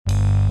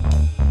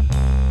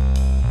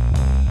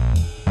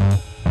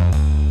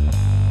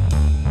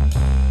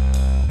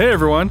Hey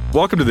everyone,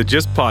 welcome to the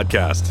Gist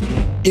Podcast.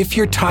 If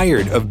you're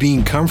tired of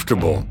being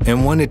comfortable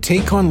and want to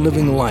take on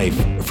living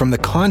life from the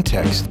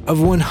context of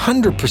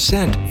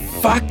 100%,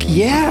 fuck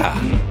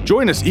yeah!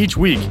 Join us each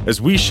week as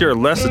we share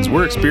lessons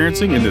we're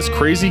experiencing in this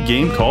crazy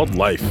game called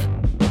life.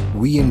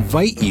 We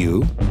invite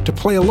you to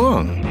play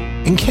along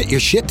and get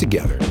your shit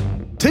together.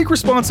 Take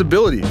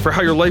responsibility for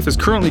how your life is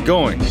currently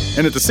going,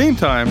 and at the same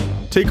time,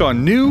 take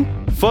on new,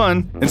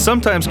 fun, and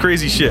sometimes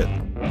crazy shit.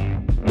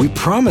 We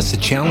promise to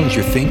challenge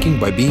your thinking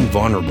by being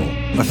vulnerable,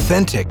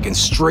 authentic, and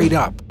straight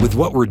up with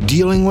what we're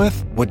dealing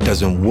with, what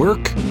doesn't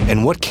work,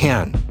 and what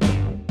can.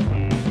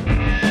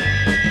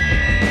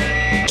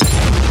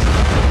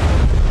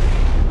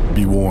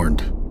 Be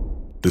warned,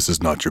 this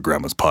is not your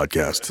grandma's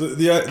podcast. So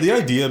the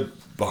idea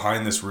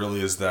behind this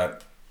really is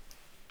that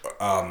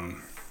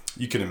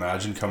you can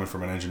imagine, coming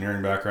from an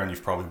engineering background,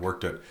 you've probably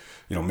worked at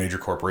major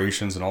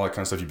corporations and all that kind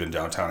of stuff. You've been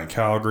downtown in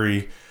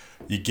Calgary.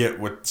 You get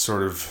what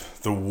sort of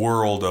the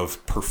world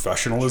of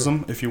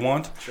professionalism, if you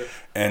want. Sure.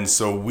 And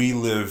so we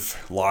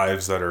live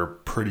lives that are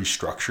pretty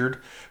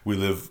structured.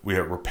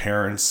 We're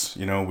parents,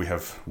 we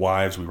have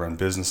wives, we run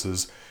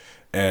businesses,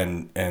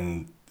 and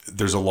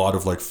there's a lot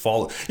of there's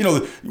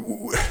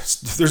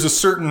a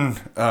certain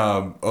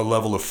a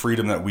level of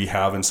freedom that we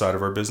have inside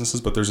of our businesses,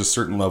 but there's a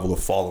certain level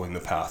of following the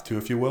path too,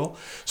 if you will.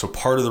 So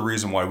part of the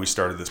reason why we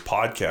started this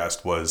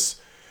podcast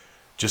was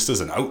just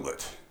as an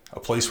outlet, a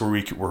place where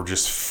we're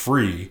just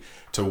free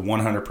to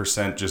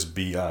 100% just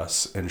be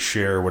us and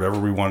share whatever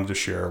we wanted to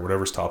share,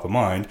 whatever's top of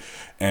mind,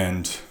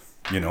 and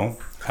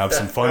have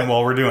some fun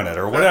while we're doing it,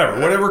 or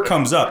whatever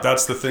comes up.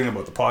 That's the thing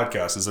about the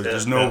podcast, is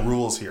there's no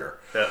rules here.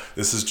 Yeah.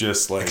 This is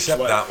just like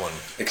except that one.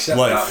 Except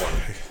life. That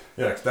one.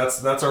 Yeah,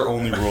 that's our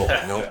only rule.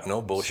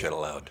 No bullshit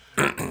allowed.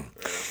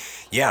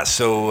 Yeah.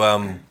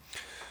 So,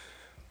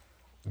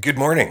 good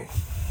morning.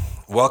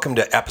 Welcome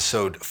to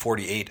episode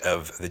 48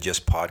 of the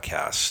Gist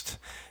Podcast.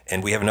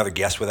 And we have another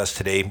guest with us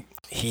today.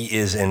 He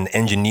is an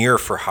engineer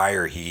for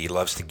hire. He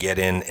loves to get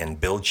in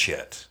and build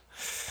shit.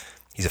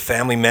 He's a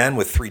family man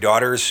with 3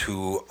 daughters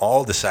who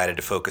all decided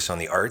to focus on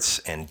the arts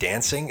and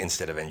dancing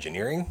instead of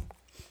engineering.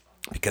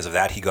 Because of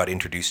that, he got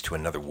introduced to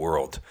another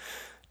world,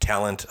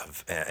 talent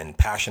and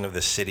passion of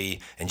the city,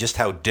 and just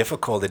how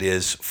difficult it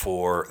is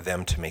for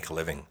them to make a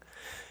living.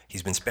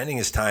 He's been spending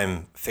his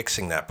time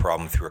fixing that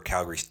problem through a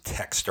Calgary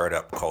tech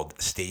startup called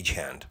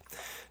Stagehand.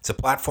 It's a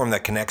platform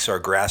that connects our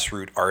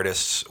grassroots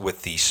artists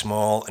with the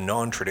small,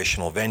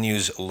 non-traditional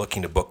venues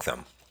looking to book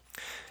them.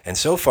 And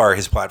so far,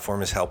 his platform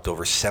has helped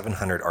over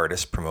 700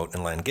 artists promote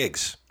and land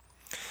gigs.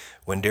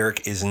 When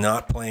Derek is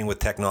not playing with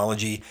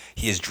technology,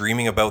 he is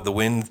dreaming about the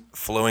wind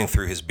flowing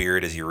through his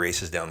beard as he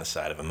races down the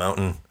side of a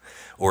mountain,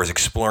 or is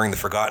exploring the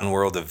forgotten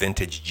world of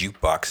vintage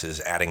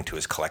jukeboxes, adding to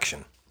his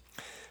collection.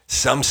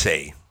 Some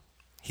say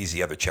he's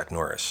the other Chuck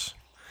Norris.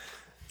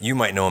 You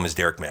might know him as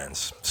Derek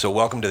Mans. So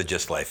welcome to the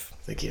Gist Life.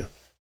 Thank you.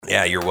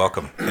 Yeah, you're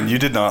welcome. And you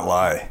did not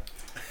lie.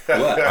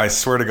 What? I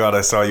swear to God, I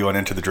saw you on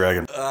Into the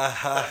Dragon.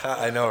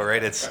 I know,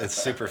 right? It's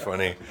super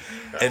funny,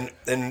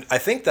 and I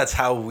think that's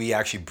how we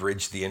actually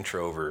bridged the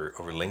intro over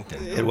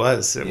LinkedIn. It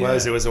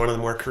was one of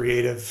the more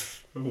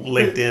creative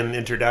LinkedIn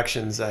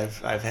introductions I've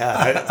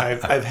had.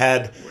 I've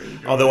had,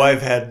 although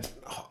I've had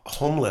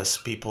homeless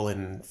people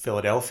in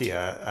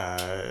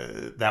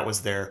Philadelphia. That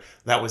was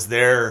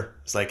their.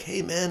 It's like,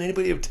 hey man,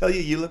 anybody ever tell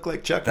you look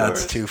like Chuck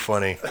Norris? That's too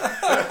funny.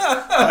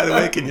 By the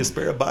way, can you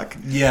spare $1?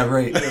 Yeah,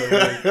 right.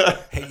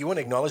 Hey, you want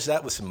to acknowledge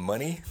that with some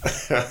money?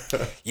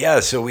 Yeah,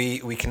 so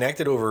we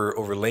connected over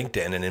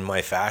LinkedIn, and in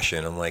my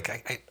fashion, I'm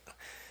like,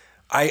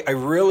 I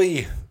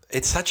really,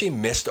 it's such a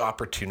missed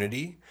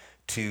opportunity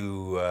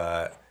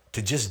to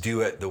just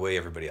do it the way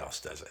everybody else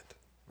does it.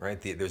 Right,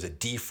 there's a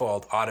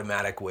default,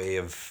 automatic way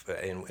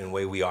in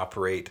way we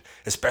operate,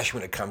 especially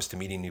when it comes to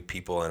meeting new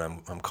people.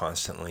 And I'm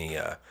constantly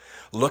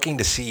looking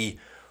to see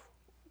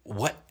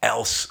what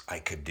else I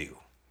could do.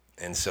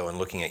 And so, in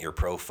looking at your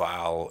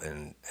profile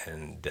and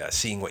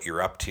seeing what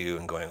you're up to,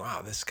 and going,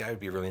 wow, this guy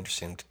would be really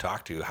interesting to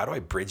talk to. How do I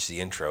bridge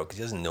the intro? Because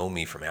he doesn't know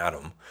me from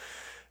Adam,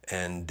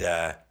 and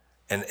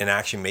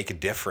actually make a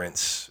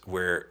difference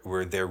where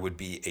there would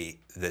be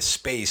the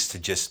space to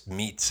just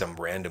meet some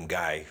random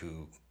guy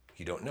who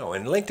you don't know.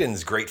 And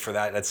LinkedIn's great for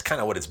that. That's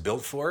kind of what it's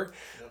built for.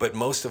 But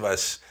most of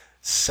us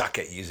suck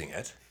at using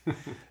it.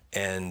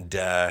 and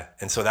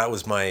so that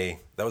was my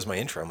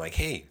intro. I'm like,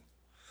 hey,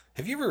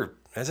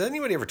 has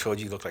anybody ever told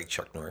you look like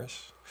Chuck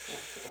Norris?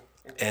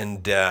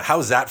 And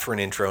how's that for an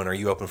intro? And are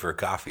you open for a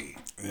coffee?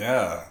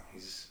 Yeah.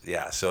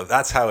 Yeah. So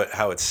that's how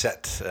it's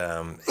set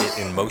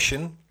in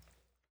motion.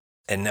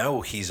 And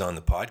now he's on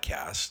the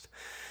podcast,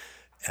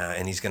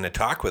 and he's going to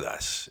talk with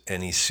us.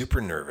 And he's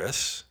super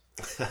nervous.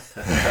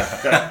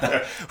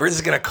 We're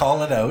just gonna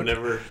call it out.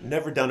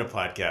 Never done a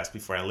podcast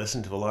before. I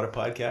listened to a lot of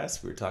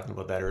podcasts. We were talking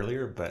about that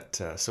earlier,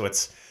 but so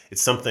it's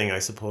something I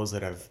suppose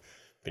that I've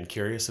been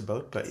curious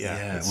about. But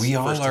yeah, we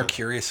all are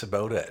curious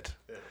about it,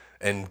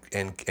 and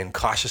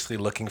cautiously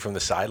looking from the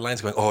sidelines,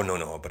 going, "Oh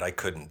no, but I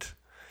couldn't."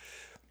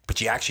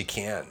 But you actually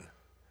can,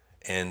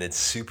 and it's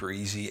super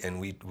easy. And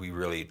we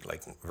really,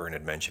 like Vern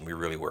had mentioned, we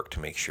really work to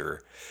make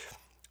sure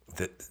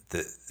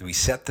we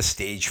set the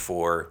stage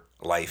for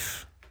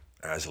life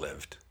as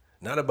lived,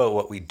 not about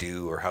what we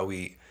do or how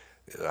we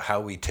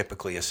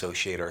typically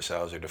associate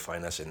ourselves or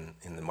define us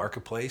in the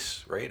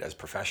marketplace, right? As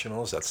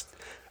professionals,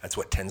 that's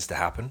what tends to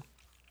happen.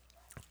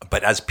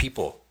 But as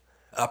people,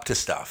 up to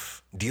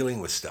stuff,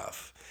 dealing with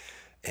stuff,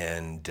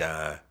 and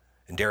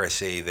dare I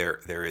say,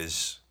 there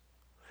is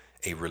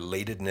a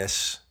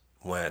relatedness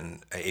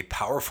a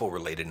powerful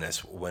relatedness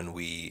when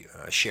we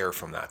share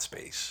from that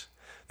space,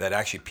 that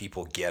actually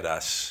people get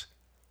us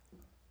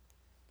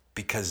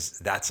because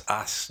that's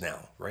us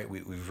now, right?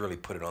 We've really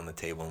put it on the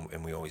table,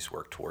 and we always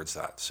work towards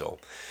that. So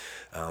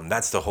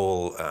that's the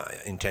whole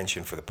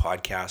intention for the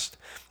podcast,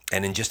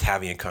 and in just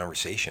having a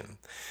conversation.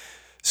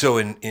 So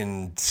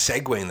in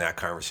segueing that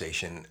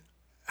conversation,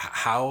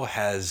 how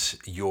has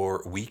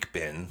your week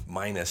been,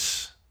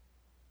 minus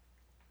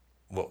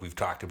what we've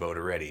talked about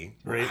already?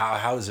 Right. How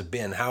has it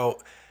been? How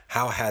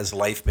has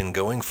life been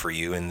going for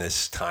you in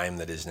this time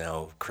that is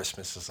now,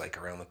 Christmas is like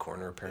around the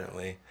corner,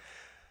 apparently?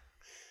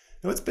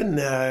 No, it's been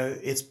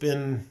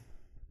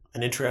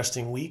an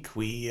interesting week.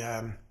 We,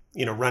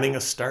 running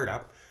a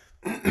startup,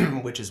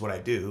 which is what I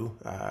do,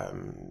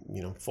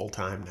 full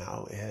time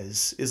now,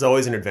 is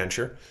always an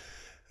adventure.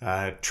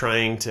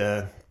 Trying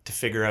to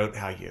figure out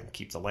how you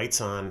keep the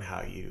lights on,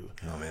 how you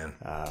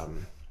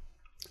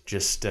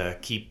just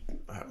keep.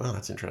 Well,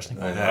 that's interesting.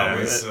 How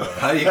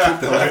do you keep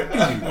the light?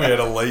 We had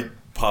a light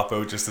pop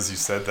out just as you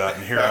said that,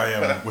 and here I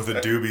am with a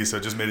doobie, so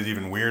it just made it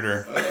even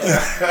weirder.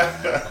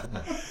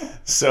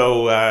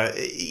 So,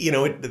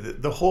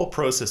 the whole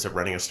process of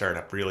running a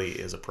startup really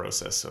is a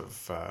process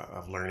of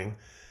learning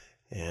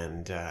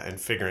and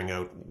figuring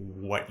out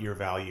what your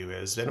value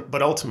is,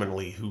 but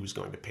ultimately who's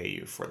going to pay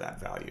you for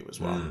that value as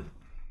well.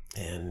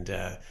 And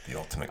the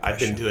ultimate question. I've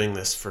been doing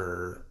this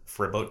for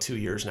about 2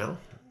 years now,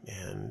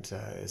 and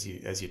as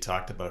you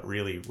talked about,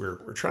 really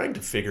we're trying to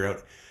figure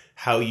out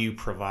how you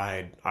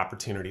provide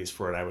opportunities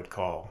for what I would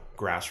call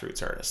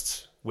grassroots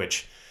artists,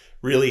 which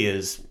really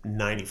is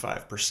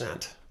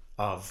 95%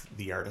 of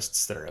the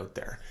artists that are out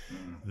there.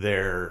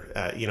 They're,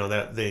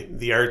 that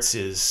the arts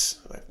is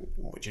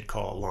what you'd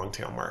call a long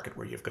tail market,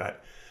 where you've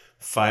got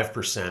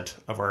 5%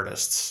 of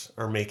artists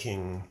are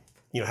making,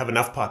 have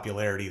enough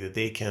popularity that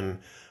they can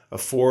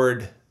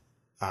afford,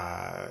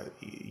 that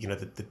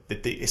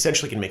they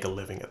essentially can make a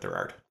living at their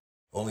art.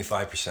 Only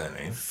 5%,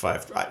 eh?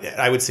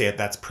 I would say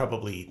that's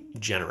probably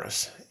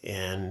generous,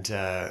 and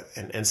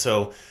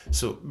so,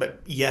 but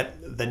yet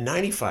the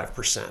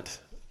 95%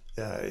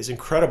 is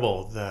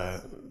incredible.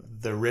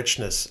 The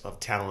richness of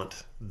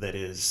talent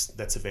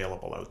that's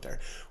available out there.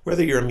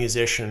 Whether you're a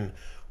musician,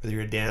 whether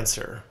you're a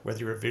dancer, whether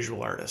you're a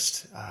visual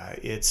artist,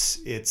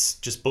 it's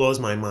just blows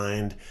my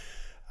mind.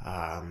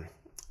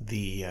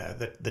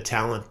 The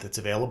talent that's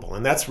available,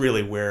 and that's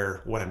really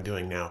where what I'm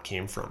doing now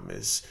came from,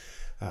 is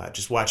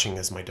just watching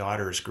as my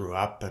daughters grew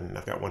up, and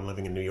I've got one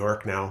living in New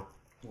York now.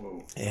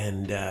 Whoa.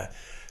 And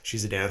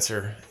she's a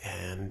dancer,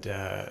 and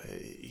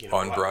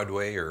on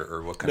Broadway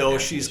or what kind? No,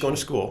 of she's going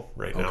to school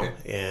right now, Okay.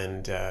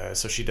 and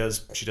so she does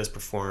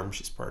perform.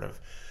 She's part of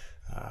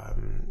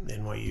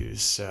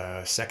NYU's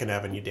Second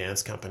Avenue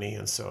Dance Company,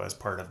 and so as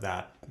part of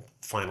that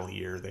final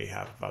year, they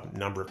have a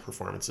number of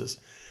performances.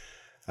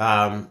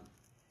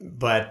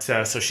 But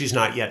so she's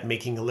not yet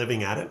making a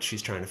living at it.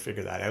 She's trying to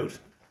figure that out.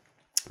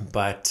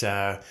 But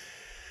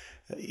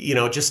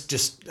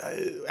just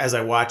as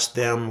I watched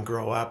them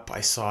grow up, I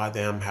saw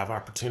them have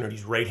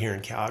opportunities right here in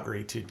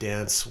Calgary to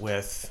dance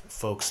with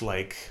folks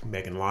like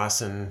Megan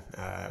Lawson.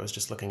 I was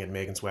just looking at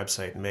Megan's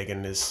website.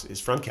 Megan is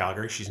from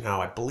Calgary. She's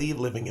now, I believe,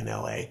 living in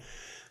LA.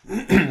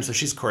 So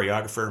she's a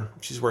choreographer.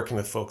 She's working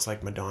with folks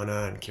like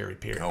Madonna and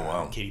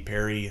Katy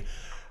Perry.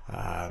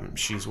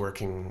 She's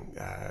working,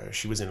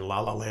 she was in La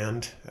La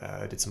Land,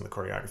 did some of the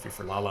choreography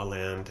for La La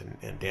Land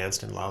and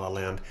danced in La La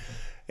Land.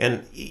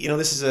 And,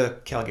 this is a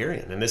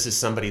Calgarian, and this is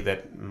somebody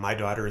that my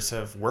daughters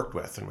have worked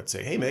with and would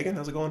say, "Hey, Megan,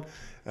 how's it going?"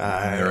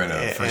 They're in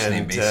a first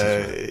name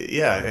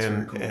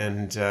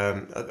basis.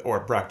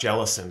 Or Brock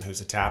Jellison,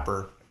 who's a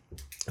tapper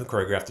who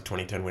choreographed the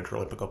 2010 Winter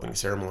Olympic opening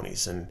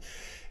ceremonies. And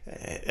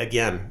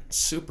again,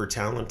 super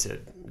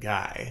talented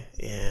guy.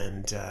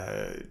 And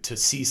to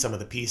see some of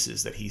the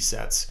pieces that he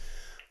sets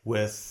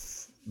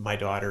with my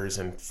daughters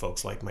and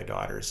folks like my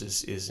daughters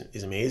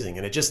is amazing.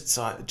 And it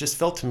just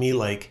felt to me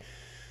like,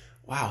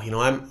 wow,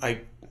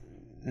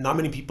 not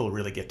many people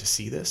really get to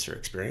see this or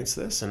experience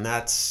this, and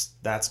that's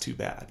too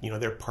bad.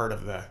 They're part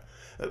of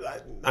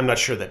I'm not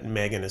sure that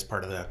Megan is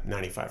part of the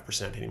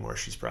 95% anymore.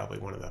 She's probably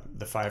one of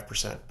the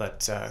 5%,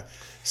 but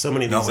so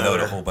many of these not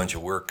without a whole bunch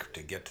of work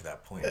to get to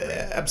that point. Right?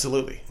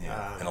 Absolutely.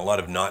 Yeah. And a lot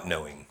of not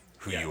knowing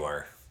who you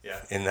are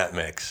in that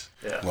mix.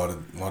 Yeah. A lot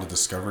of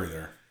discovery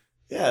there.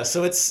 Yeah,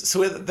 so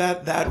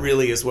that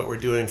really is what we're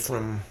doing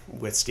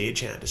with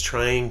Stagehand, is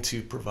trying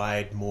to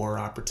provide more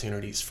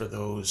opportunities for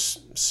those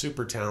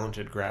super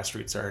talented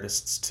grassroots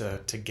artists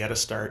to get a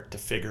start, to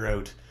figure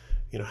out,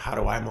 how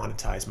do I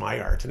monetize my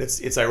art? And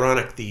it's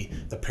ironic, the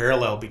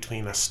parallel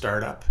between a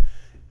startup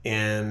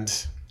and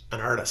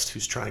an artist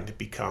who's trying to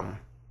become,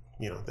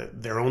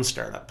 their own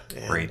startup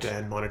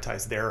and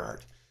monetize their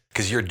art.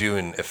 Because you're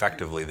doing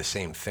effectively the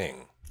same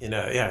thing.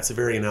 It's a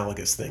very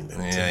analogous thing that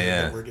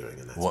we're doing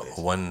in that space.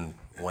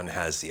 One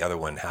has the other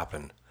one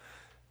happen.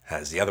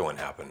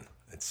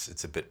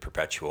 It's a bit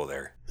perpetual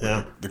there.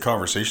 Yeah. The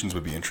conversations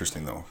would be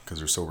interesting though, because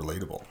they're so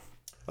relatable.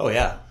 Oh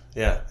yeah,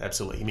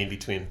 absolutely. You mean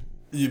between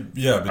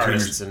between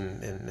artists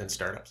and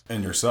startups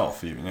and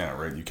yourself, even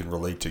right. You can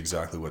relate to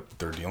exactly what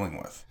they're dealing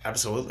with.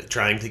 Absolutely,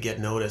 trying to get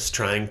noticed,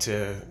 trying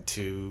to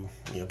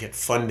get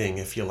funding,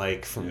 if you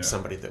like, from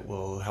somebody that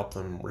will help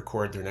them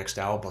record their next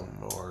album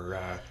or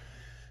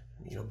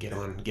get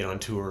on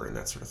tour and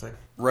that sort of thing.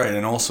 Right,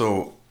 and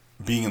also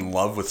being in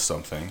love with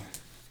something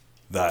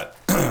that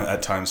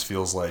at times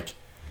feels like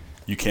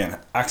you can't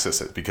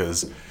access it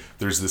because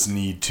there's this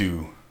need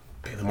to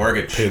pay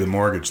the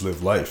mortgage,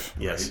 live life.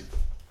 Yes. Right?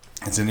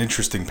 It's an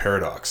interesting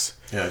paradox.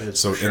 Yeah, it is.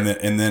 So, sure.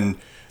 and then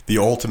the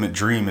ultimate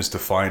dream is to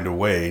find a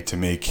way to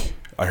make.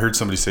 I heard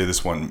somebody say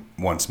this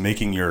once: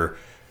 making your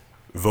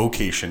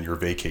vocation your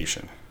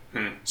vacation.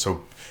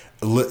 So,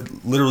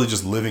 literally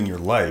just living your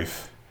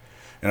life.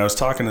 And I was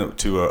talking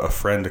to a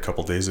friend a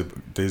couple days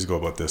ago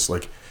about this.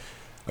 Like,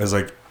 I was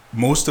like,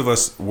 most of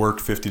us work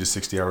 50 to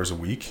 60 hours a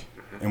week,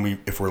 and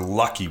if we're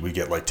lucky, we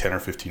get like 10 or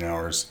 15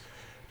 hours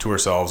to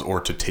ourselves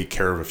or to take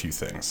care of a few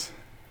things.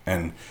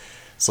 And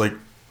it's like,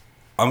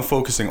 I'm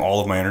focusing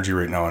all of my energy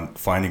right now on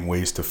finding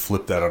ways to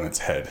flip that on its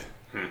head.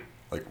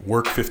 Like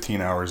work 15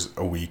 hours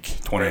a week,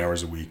 20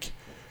 hours a week,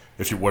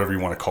 whatever you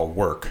want to call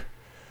work,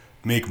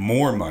 make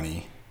more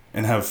money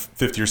and have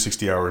 50 or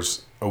 60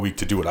 hours a week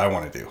to do what I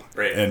want to do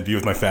and be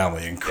with my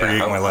family and create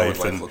my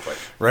life and look like?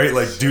 Right?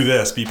 Like do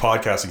this, be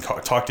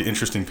podcasting, talk to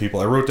interesting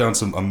people. I wrote down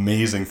some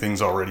amazing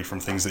things already from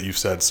things that you've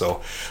said.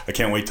 So I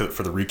can't wait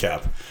for the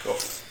recap. Cool.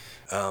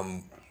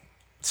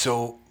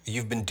 So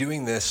you've been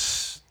doing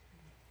this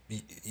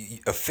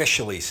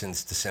officially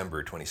since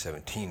December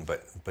 2017,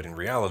 but in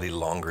reality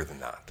longer than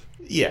that.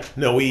 Yeah,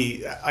 no,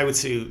 I would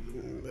say,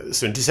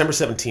 so in December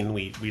 17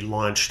 we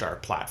launched our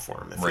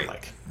platform, if you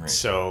like. Right.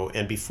 So,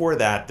 and before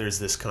that, there's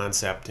this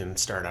concept in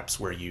startups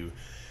where you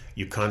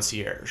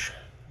concierge.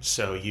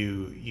 So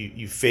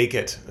you fake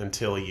it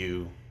until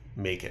you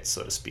make it,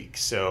 so to speak.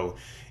 So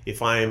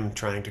if I'm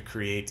trying to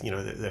create,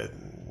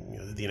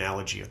 the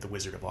analogy of the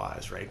Wizard of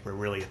Oz, right? Where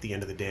really at the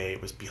end of the day,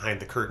 it was behind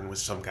the curtain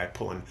was some guy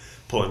pulling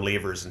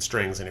levers and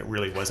strings, and it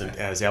really wasn't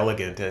as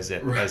elegant as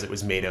it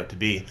was made out to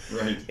be.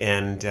 Right.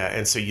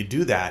 And so you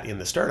do that in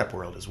the startup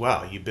world as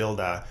well. You build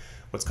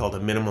what's called a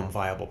minimum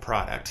viable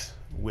product,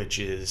 which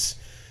is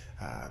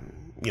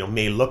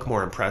may look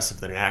more impressive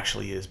than it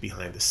actually is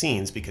behind the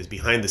scenes, because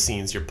behind the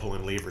scenes you're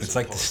pulling levers. It's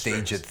like the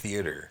stage at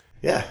theater.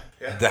 Yeah.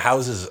 The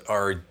houses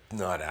are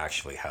not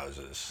actually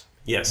houses.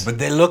 Yes. But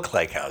they look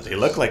like houses. They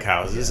look like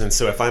houses. And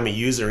so if I'm a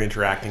user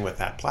interacting with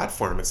that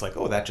platform, it's like,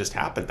 oh, that just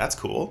happened. That's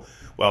cool.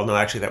 Well, no,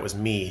 actually, that was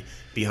me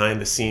behind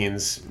the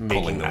scenes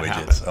making pulling the that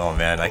widgets. happen. Oh,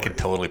 man, I could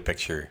totally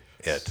picture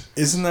it.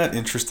 Isn't that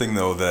interesting,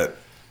 though, that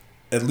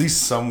at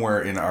least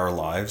somewhere in our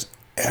lives,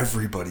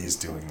 everybody is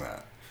doing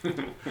that?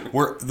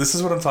 This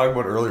is what I'm talking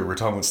about earlier. We're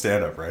talking about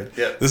stand-up, right?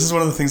 Yeah. This is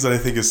one of the things that I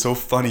think is so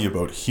funny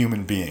about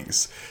human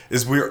beings,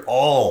 is we're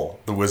all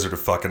the Wizard of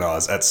fucking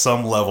Oz at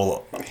some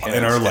level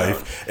in our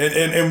life,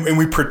 and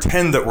we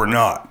pretend that we're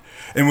not.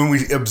 And when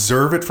we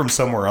observe it from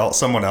someone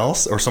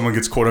else, or someone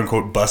gets quote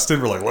unquote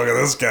busted, we're like, look at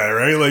this guy,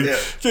 right? Like,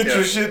 get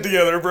your shit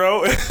together,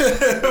 bro.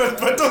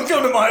 But don't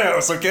come to my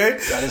house, okay?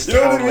 That is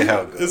totally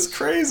how it goes. It's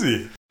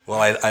crazy.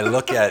 Well, I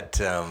look at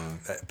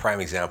prime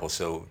example.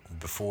 So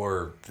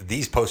before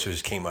these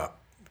posters came up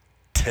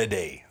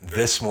today,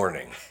 this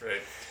morning. Right.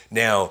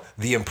 Now,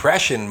 the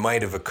impression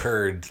might have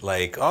occurred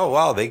like, oh,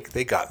 wow, they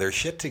got their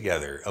shit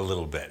together a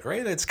little bit,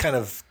 right? It's kind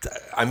of,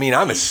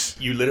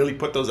 You literally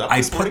put those up I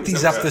this morning? put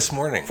these up this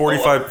morning.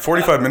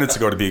 45 minutes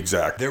ago, to be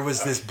exact. There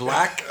was this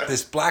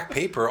black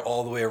paper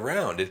all the way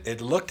around.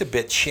 It looked a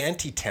bit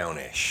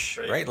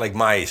shantytownish, right? Like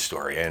my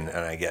story, and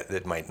I get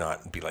it might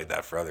not be like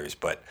that for others,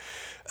 but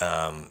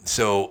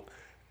so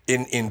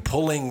in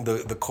pulling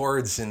the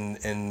cords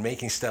and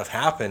making stuff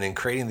happen and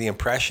creating the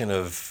impression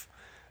of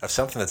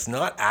something that's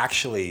not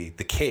actually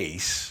the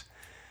case,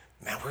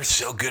 man, we're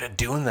so good at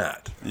doing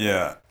that.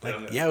 Yeah.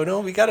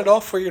 We got it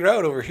all figured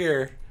out over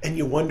here. And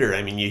you wonder,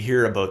 you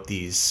hear about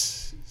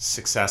these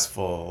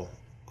successful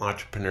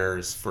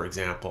entrepreneurs, for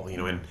example,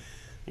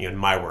 in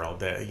my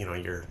world,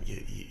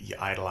 you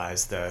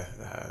idolize the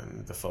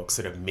folks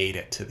that have made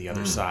it to the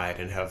other side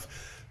and have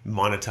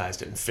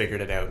monetized it and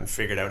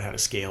figured out how to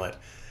scale it.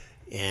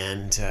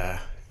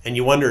 And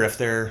you wonder if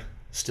they're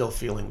still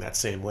feeling that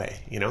same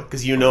way,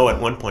 because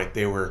at one point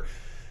they were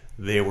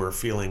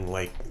feeling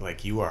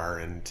like you are,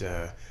 and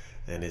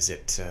is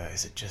it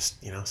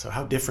just so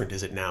how different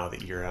is it now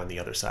that you're on the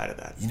other side of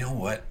that? You know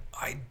what?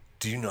 I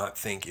do not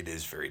think it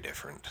is very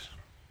different.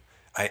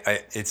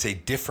 It's a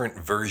different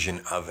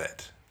version of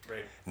it.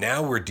 Right.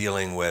 Now we're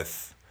dealing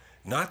with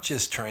not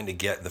just trying to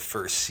get the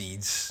first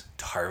seeds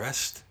to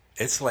harvest.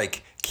 It's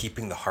like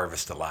keeping the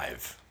harvest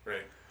alive.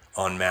 Right.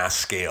 On mass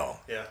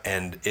scale. Yeah.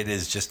 And it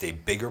is just a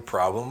bigger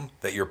problem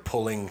that you're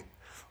pulling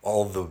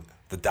all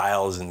the the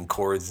dials and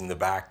chords in the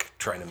back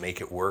trying to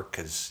make it work,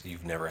 because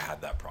you've never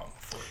had that problem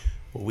before?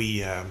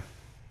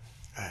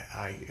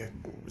 I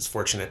was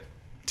fortunate.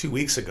 2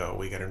 weeks ago,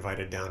 we got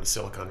invited down to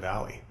Silicon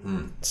Valley.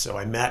 So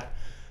I met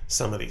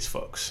some of these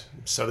folks.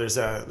 So there's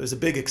a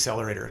big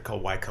accelerator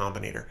called Y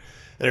Combinator,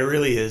 and it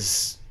really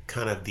is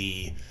kind of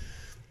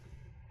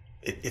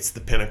it's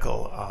the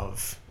pinnacle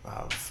of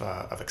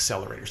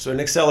accelerators. So an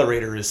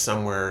accelerator is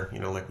somewhere,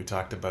 like we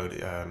talked about,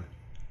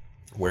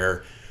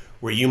 where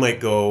you might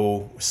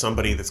go,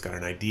 somebody that's got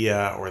an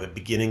idea or the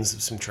beginnings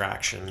of some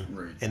traction,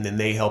 right, and then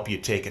they help you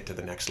take it to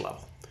the next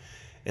level.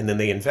 And then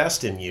they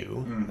invest in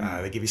you.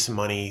 They give you some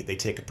money. They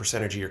take a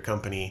percentage of your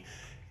company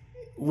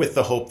with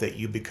the hope that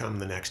you become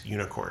the next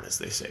unicorn, as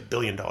they say, $1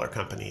 billion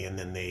company. And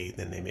then they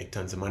make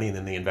tons of money, and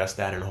then they invest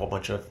that in a whole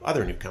bunch of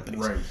other new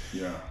companies. Right.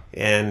 Yeah.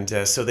 And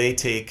so they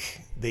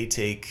take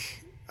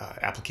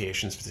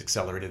applications for the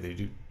accelerator.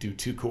 They do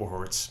 2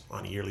 cohorts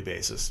on a yearly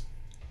basis,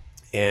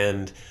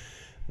 and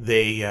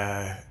they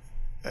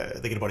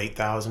get about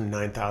 8,000,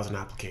 9,000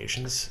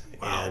 applications.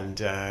 Wow. And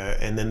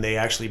then they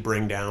actually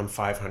bring down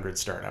 500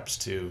 startups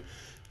to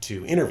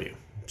interview.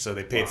 So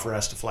they paid for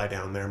us to fly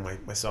down there,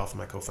 myself and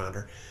my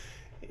co-founder,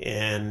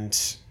 and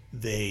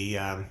they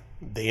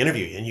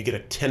interview you, and you get a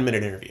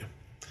 10-minute interview.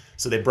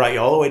 So they brought you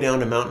all the way down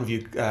to Mountain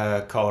View,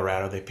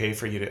 Colorado. They pay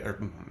for you or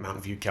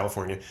Mountain View,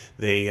 California.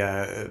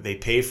 They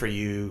pay for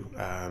you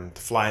to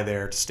fly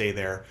there, to stay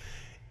there,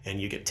 and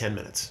you get 10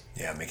 minutes.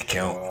 Yeah, make it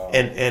count.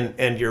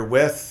 And you're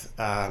with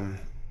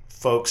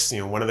folks.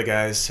 One of the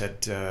guys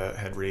had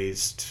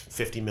raised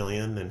 $50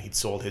 million, and he'd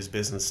sold his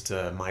business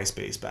to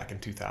MySpace back in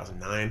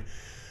 2009.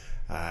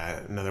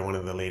 Another one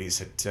of the ladies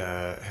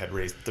had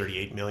raised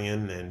 $38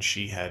 million, and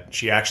she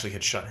actually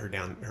had shut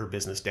her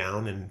business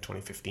down in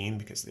 2015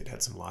 because they'd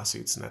had some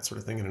lawsuits and that sort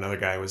of thing. And another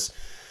guy was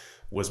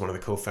one of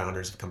the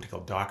co-founders of a company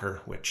called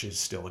Docker, which is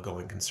still a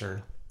going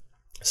concern.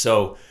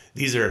 So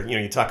these are,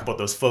 you talk about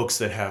those folks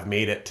that have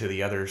made it to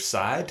the other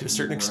side to a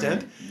certain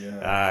extent.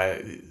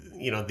 Yeah.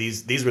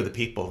 These were the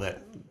people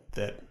that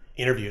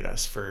interviewed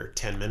us for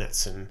 10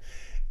 minutes, and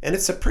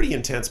it's a pretty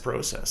intense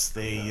process.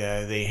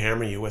 They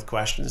hammer you with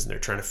questions, and they're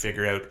trying to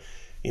figure out,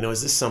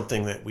 is this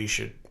something that we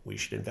should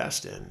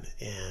invest in?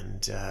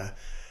 And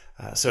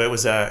so it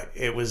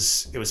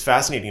was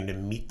fascinating to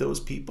meet those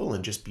people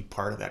and just be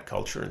part of that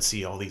culture and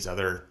see all these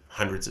other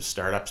hundreds of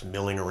startups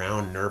milling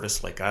around,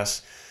 nervous like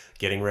us,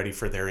 getting ready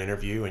for their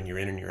interview, and you're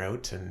in and you're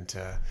out. And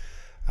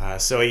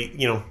so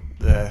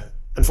the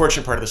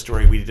unfortunate part of the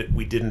story, we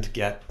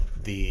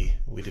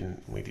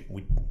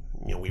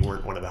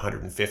weren't one of the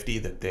 150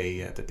 that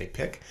they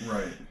pick.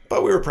 Right.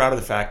 But we were proud of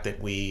the fact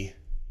that we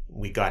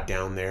got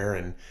down there,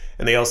 and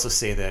they also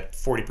say that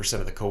 40%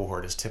 of the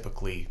cohort is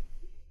typically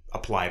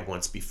applied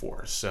once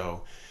before.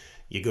 So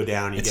you go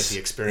down, you get the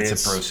experience.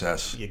 It's a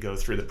process. You go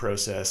through the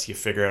process. You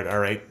figure out, all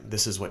right,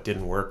 this is what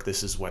didn't work.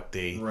 This is what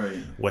they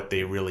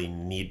really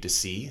need to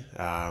see,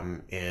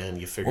 and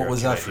you figure out what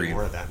was that for you?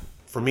 More of that.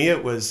 For me,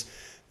 it was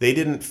they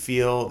didn't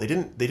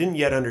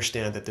yet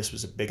understand that this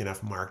was a big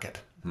enough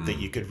market that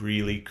you could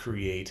really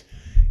create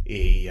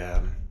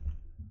a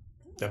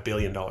 $1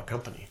 billion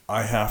company.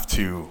 I have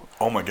to.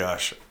 Oh my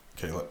gosh.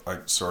 Okay,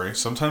 sorry.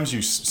 Sometimes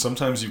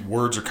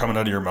words are coming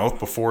out of your mouth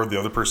before the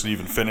other person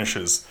even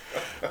finishes.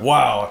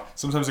 Wow.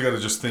 Sometimes I got to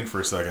just think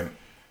for a second.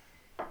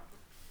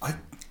 I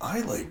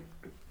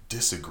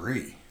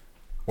disagree.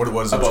 What it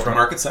was about the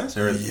market size?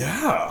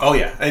 Yeah. Oh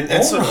yeah.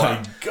 And so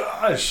my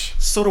gosh.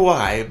 So do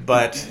I.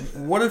 But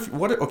what if?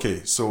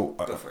 Okay. So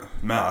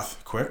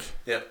math, quick.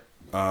 Yep.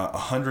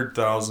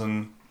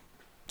 100,000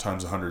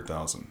 times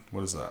 100,000.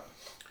 What is that?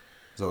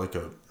 Is that like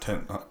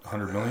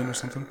 100 million or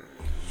something?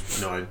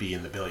 No, it'd be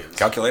in the billions.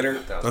 Calculator?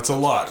 That's a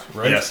lot,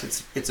 right?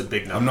 Yes, it's a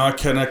big number. I'm not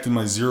connecting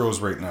my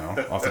zeros right now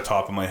off the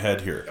top of my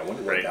head here.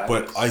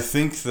 But I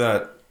think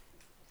that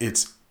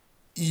it's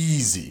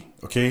easy,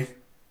 okay?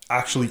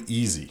 Actually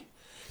easy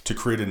to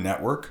create a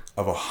network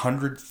of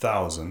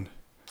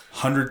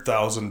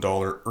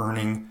 $100,000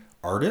 earning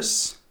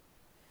artists.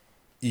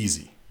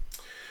 Easy.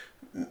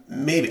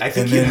 Maybe. I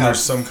think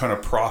there's some kind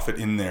of profit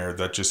in there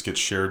that just gets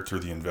shared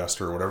through the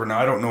investor or whatever. Now,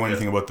 I don't know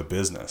anything about the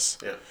business.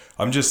 Yeah.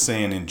 I'm just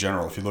saying in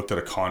general, if you looked at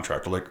a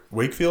contractor like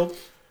Wakefield,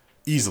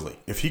 easily,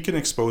 if he can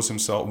expose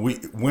himself,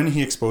 when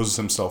he exposes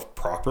himself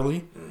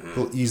properly,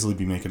 he'll easily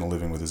be making a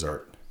living with his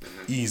art.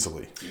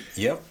 Easily.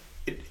 Yep.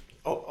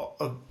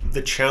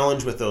 The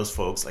challenge with those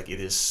folks, it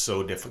is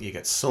so difficult. You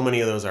get so many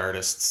of those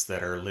artists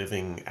that are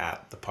living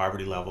at the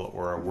poverty level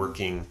or are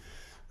working.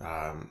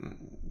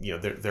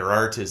 Their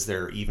art is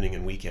their evening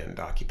and weekend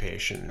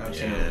occupation.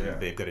 Absolutely, and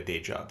they've got a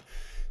day job.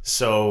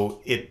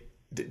 So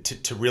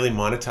to really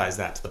monetize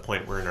that to the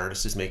point where an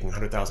artist is making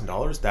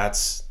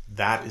 $100,000,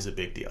 that is a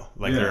big deal.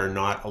 There are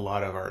not a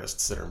lot of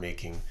artists that are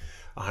making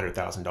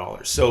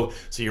 $100,000. So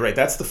you're right.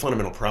 That's the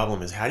fundamental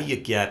problem: is how do you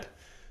get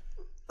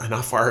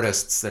enough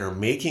artists that are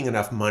making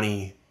enough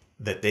money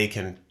that they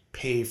can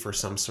pay for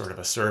some sort of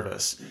a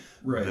service.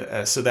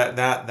 Right. So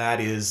that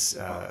is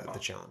the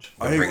challenge.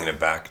 We're bringing it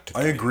back to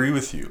I agree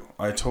with you.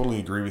 I totally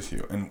agree with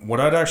you. And what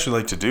I'd actually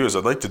like to do is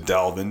I'd like to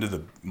delve into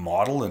the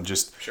model and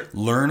just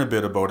learn a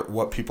bit about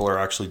what people are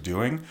actually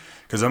doing,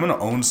 because I'm going to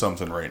own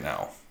something right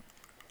now.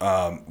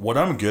 What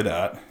I'm good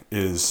at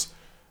is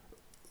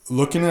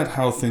looking at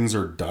how things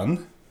are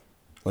done.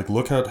 Like,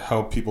 look at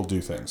how people do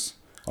things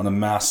on a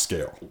mass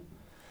scale.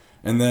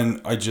 And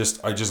then I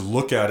just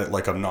look at it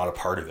like I'm not a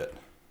part of it.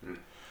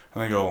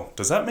 And I go,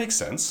 does that make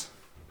sense?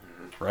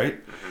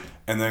 Right?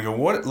 And then I go,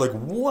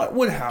 what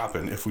would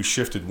happen if we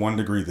shifted 1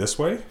 degree this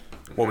way?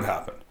 What would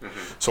happen?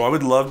 So I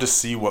would love to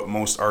see what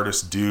most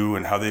artists do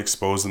and how they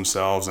expose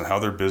themselves and how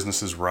their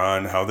businesses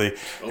run, how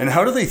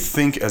do they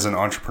think as an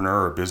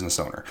entrepreneur or business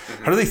owner?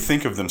 How do they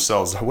think of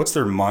themselves? What's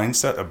their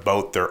mindset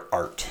about their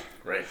art?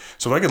 Right.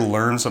 So if I could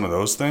learn some of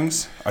those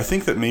things, I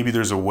think that maybe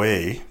there's a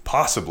way,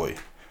 possibly,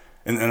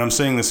 and I'm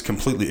saying this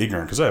completely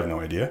ignorant because I have no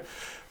idea,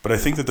 but I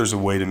think that there's a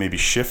way to maybe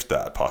shift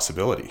that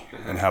possibility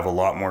and have a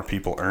lot more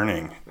people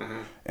earning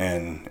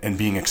and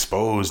being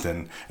exposed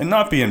and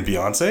not being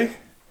Beyonce,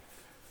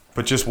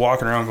 but just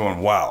walking around going,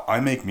 wow, I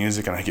make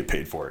music and I get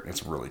paid for it.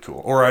 It's really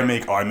cool. Or I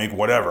make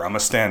whatever. I'm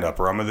a stand-up,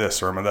 or I'm a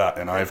this, or I'm a that,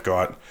 and I've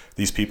got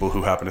these people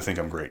who happen to think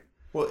I'm great.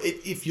 Well,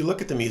 if you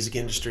look at the music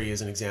industry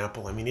as an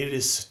example, I mean, it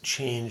has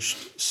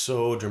changed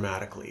so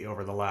dramatically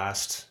over the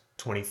last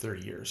 20,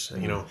 30 years.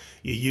 You know,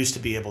 you used to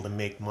be able to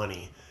make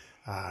money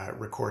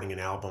recording an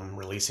album,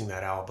 releasing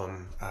that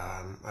album.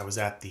 I was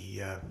at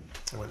I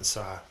went and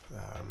saw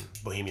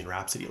Bohemian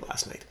Rhapsody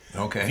last night.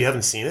 Okay. If you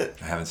haven't seen it.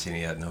 I haven't seen it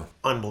yet, no.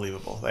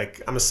 Unbelievable.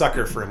 Like, I'm a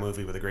sucker for a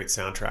movie with a great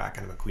soundtrack,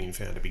 and I'm a Queen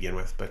fan to begin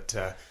with, but...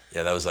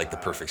 yeah, that was like the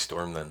perfect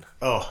storm then.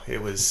 Oh,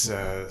 it was,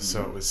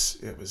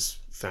 it was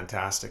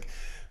fantastic.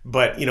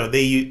 But, you know,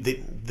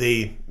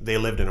 they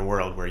lived in a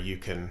world where you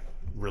can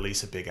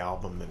release a big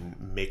album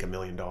and make $1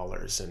 million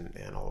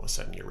and all of a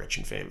sudden you're rich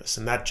and famous.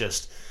 And that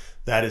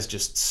is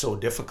just so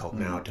difficult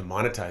now to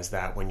monetize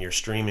that when you're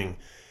streaming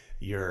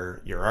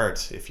your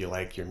art, if you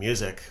like, your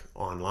music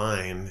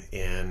online,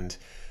 and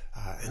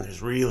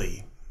there's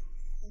really,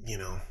 you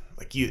know,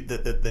 like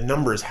the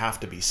numbers have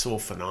to be so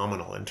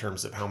phenomenal in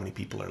terms of how many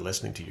people are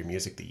listening to your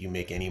music that you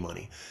make any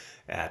money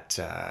at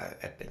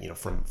you know,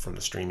 from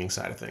the streaming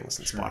side of things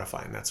and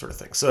Spotify and that sort of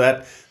thing. So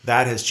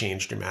that has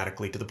changed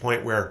dramatically to the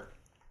point where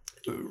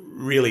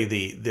really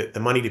the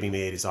money to be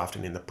made is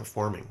often in the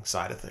performing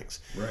side of things.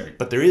 Right.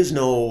 But there is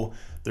no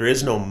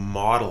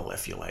model,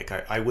 if you like.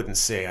 I wouldn't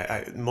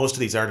say most of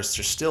these artists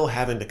are still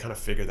having to kind of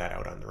figure that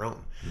out on their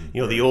own.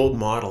 You know, the old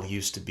model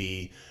used to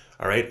be,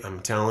 all right, I'm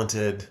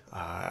talented.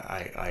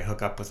 I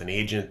hook up with an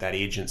agent. That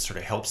agent sort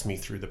of helps me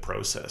through the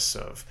process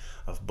of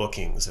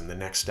bookings and the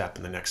next step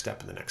and the next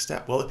step and the next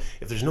step. Well,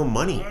 if there's no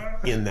money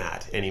in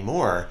that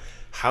anymore,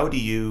 how do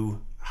you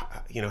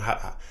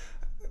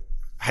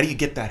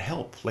get that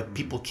help? Like,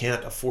 people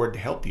can't afford to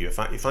help you.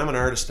 If I'm an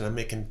artist and I'm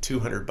making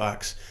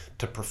 $200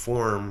 to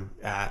perform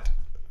at,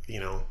 you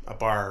know, a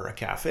bar or a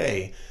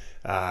cafe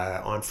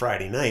on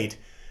Friday night,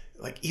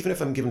 like, even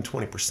if I'm giving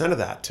 20% of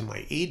that to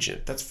my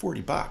agent, that's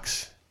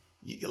 $40.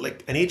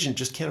 Like, an agent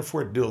just can't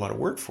afford to do a lot of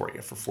work for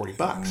you for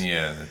 $40.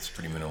 Yeah, that's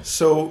pretty minimal.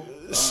 So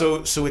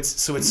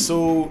it's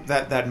so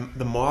that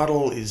the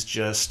model is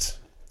just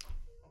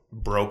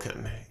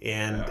broken,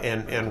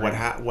 and what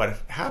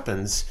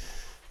happens,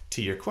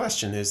 to your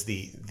question, is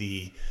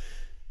the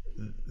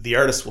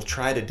artists will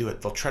try to do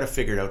it. They'll try to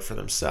figure it out for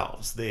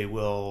themselves. They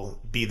will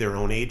be their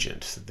own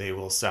agent. They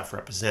will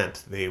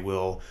self-represent. They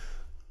will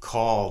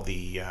call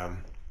the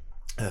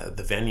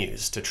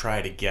venues to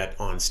try to get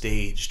on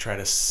stage, try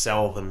to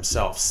sell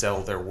themselves,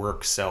 sell their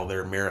work, sell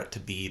their merit to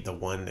be the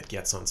one that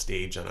gets on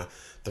stage on a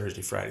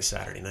Thursday, Friday,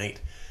 Saturday night.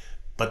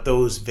 But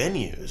those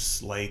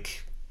venues,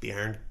 like the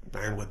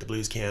Ironwood, the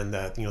Blues Can,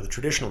 the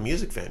traditional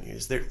music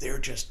venues,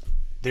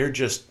 they're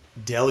just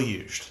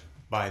deluged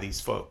by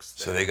these folks.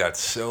 So they got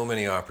so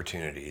many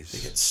opportunities. They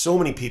get so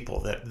many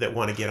people that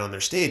want to get on their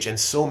stage, and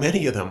so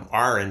many of them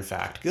are in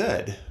fact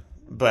good.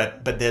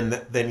 But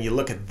then you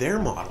look at their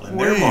model, and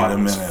their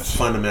model is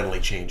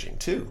fundamentally changing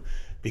too,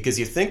 because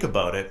you think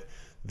about it,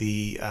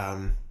 they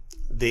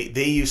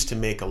used to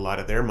make a lot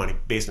of their money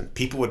based on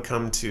people would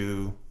come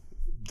to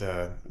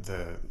the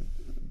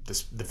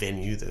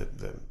venue,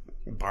 the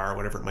bar,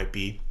 whatever it might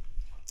be,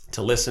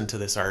 to listen to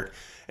this art,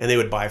 and they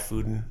would buy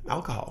food and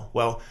alcohol.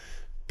 Well,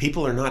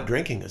 people are not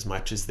drinking as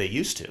much as they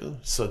used to,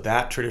 so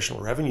that traditional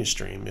revenue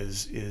stream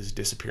is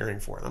disappearing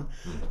for them.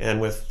 And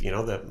with, you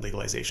know, the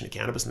legalization of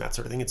cannabis and that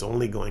sort of thing, it's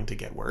only going to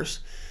get worse.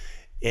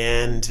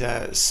 And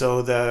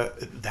so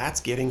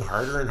that's getting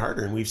harder and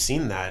harder, and we've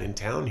seen that in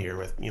town here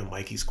with, you know,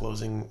 Mikey's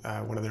closing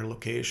one of their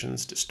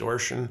locations,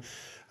 Distortion.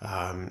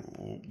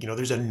 You know,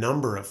 there's a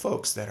number of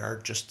folks that are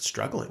just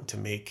struggling to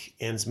make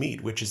ends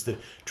meet, which is the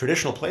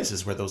traditional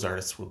places where those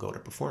artists will go to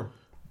perform.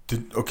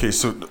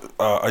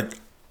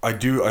 I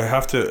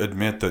have to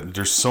admit that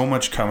there's so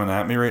much coming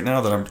at me right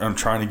now that I'm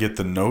trying to get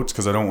the notes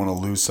because I don't want to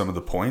lose some of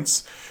the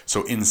points.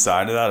 So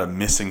inside of that, I'm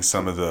missing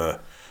some of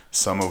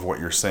what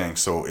you're saying.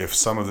 So if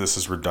some of this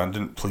is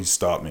redundant, please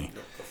stop me.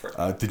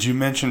 Did you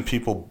mention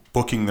people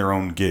booking their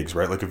own gigs,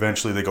 right? Like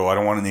eventually they go, I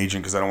don't want an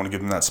agent because I don't want to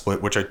give them that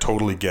split, which I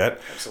totally get.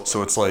 Absolutely.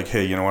 So it's like,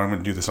 hey, you know what? I'm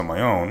going to do this on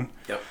my own.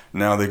 Yep.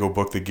 Now they go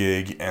book the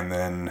gig and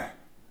then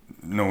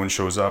no one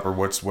shows up, or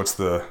what's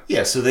the...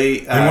 Yeah, so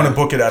they want to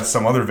book it at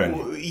some other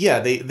venue. Yeah,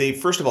 they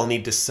first of all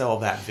need to sell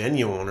that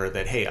venue owner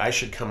that, hey, I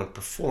should come and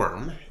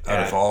perform.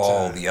 Out of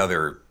all the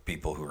other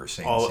people who are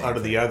saying the same out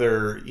of thing. the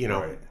other,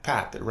 Right.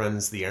 Pat that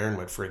runs the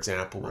Ironwood, for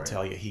example, will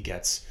tell you he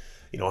gets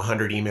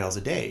 100 emails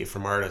a day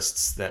from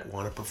artists that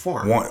want to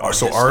perform.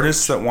 So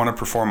artists that want to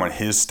perform on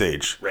his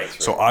stage. Right.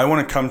 So I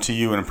want to come to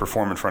you and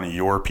perform in front of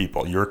your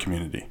people, your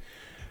community.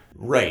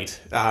 Right.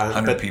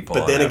 100 people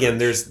But on then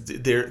again,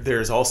 average.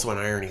 there's also an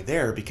irony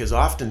there, because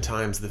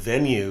oftentimes the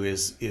venue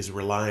is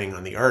relying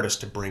on the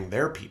artist to bring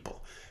their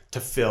people to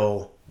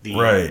fill the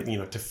Right.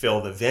 to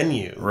fill the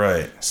venue.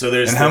 Right. So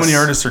there's And how many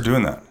artists are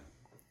doing that?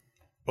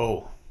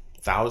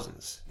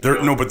 Thousands.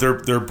 But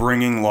they're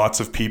bringing lots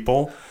of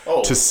people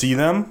to see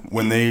them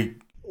when they...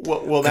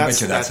 Well, I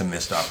bet you that's a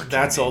missed opportunity.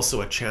 That's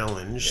also a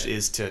challenge,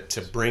 is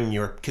to bring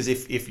your, because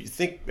if you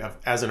think of,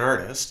 as an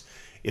artist,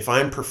 if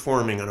I'm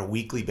performing on a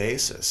weekly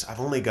basis,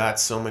 I've only got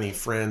so many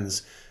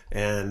friends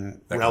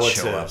and That can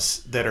show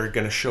relatives that are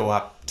going to show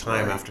up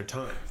time after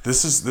time.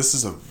 This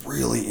is a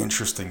really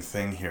interesting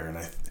thing here, and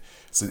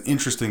it's an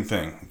interesting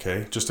thing.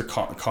 Okay, just a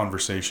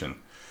conversation.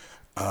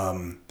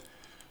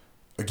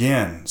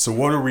 Again, so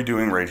what are we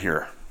doing right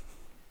here?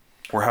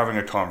 We're having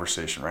a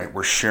conversation, right?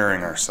 We're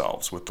sharing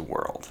ourselves with the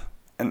world,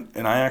 and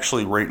I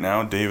actually right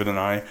now, David and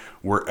I,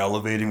 we're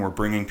elevating. We're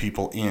bringing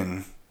people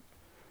in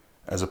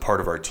as a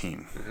part of our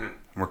team. Mm-hmm.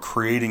 We're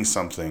creating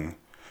something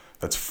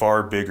that's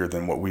far bigger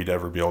than what we'd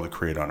ever be able to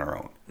create on our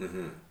own.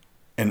 Mm-hmm.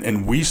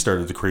 And we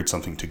started to create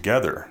something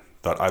together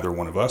that either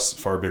one of us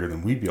far bigger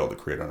than we'd be able to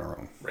create on our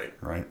own.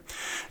 Right.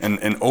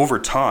 And over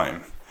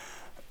time,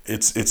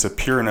 it's a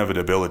pure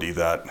inevitability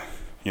that,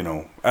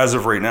 as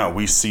of right now,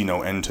 we see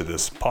no end to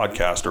this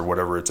podcast or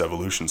whatever its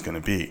evolution is going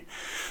to be.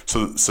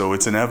 So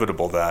it's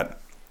inevitable that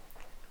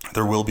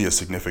there will be a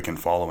significant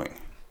following.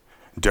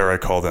 Dare I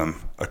call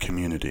them a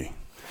community.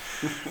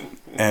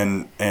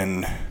 and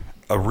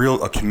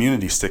a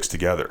community sticks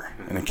together,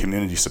 and a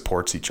community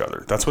supports each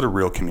other. That's what a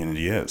real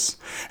community is.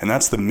 And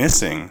that's the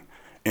missing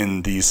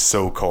in these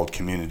so-called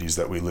communities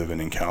that we live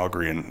in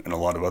Calgary and a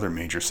lot of other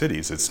major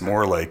cities. It's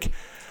more like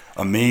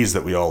a maze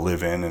that we all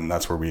live in, and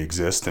that's where we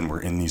exist, and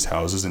we're in these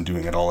houses and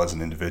doing it all as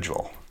an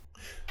individual.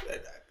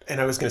 And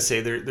I was going to say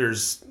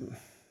there's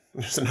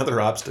another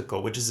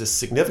obstacle, which is a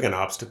significant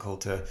obstacle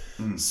to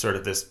sort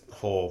of this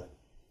whole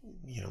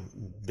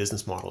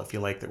business model, if you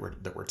like,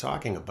 that we're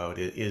talking about,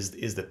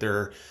 is that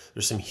there's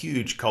some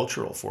huge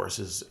cultural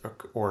forces,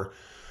 or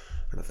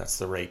I don't know if that's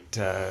the right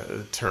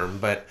term,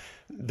 but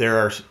there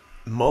are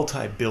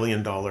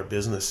multi-billion-dollar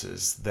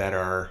businesses that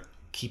are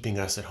keeping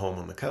us at home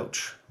on the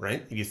couch,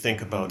 right? If you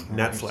think about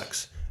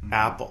Netflix,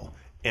 Apple,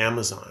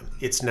 Amazon,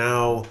 it's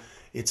now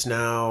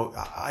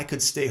I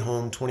could stay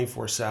home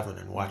 24/7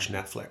 and watch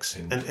Netflix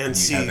and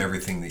see, have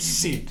everything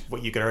that you need.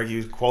 What you could argue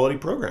is quality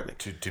programming.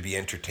 To be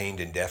entertained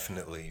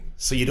indefinitely.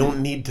 So you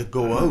don't need to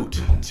go out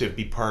to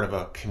be part of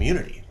a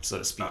community, so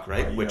to speak,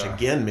 right? Which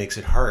again makes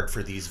it hard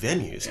for these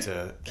venues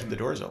to keep the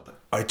doors open.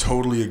 I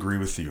totally agree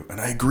with you, and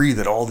I agree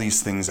that all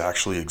these things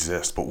actually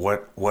exist. But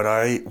what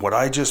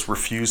I just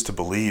refuse to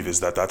believe is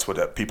that that's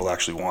what people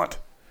actually want.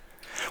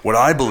 What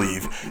I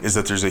believe is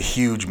that there's a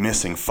huge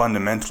missing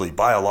fundamentally,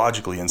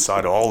 biologically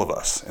inside of all of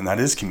us, and that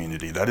is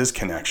community, that is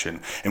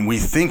connection. And we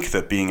think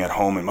that being at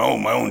home and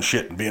my own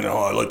shit and being at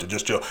home, I like to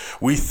just chill.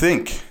 We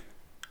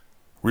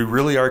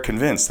really are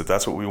convinced that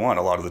that's what we want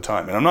a lot of the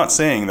time. And I'm not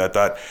saying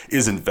that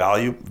isn't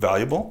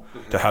valuable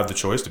to have the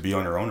choice to be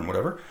on your own and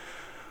whatever.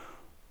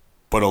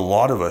 But a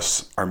lot of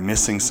us are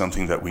missing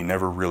something that we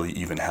never really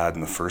even had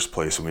in the first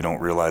place, and we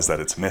don't realize that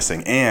it's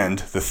missing. And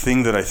the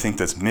thing that I think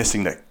that's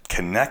missing that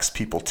connects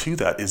people to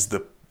that is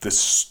the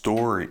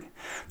story,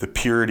 the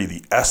purity,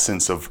 the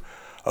essence of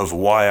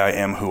why I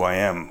am who I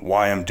am,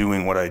 why I'm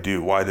doing what I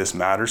do, why this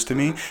matters to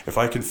me. If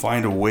I can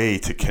find a way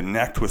to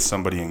connect with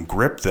somebody and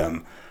grip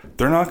them,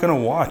 they're not going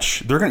to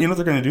watch. They're going, what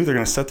they're going to do? They're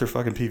going to set their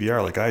fucking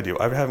PVR like I do.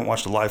 I haven't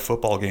watched a live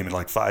football game in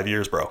like 5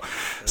 years, bro.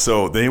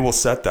 So they will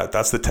set that.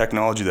 That's the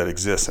technology that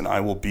exists, and I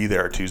will be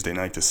there Tuesday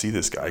night to see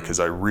this guy because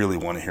I really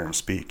want to hear him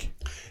speak.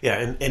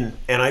 Yeah, and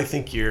I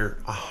think you're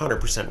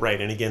 100% right.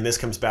 And again, this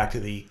comes back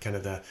to the kind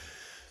of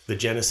the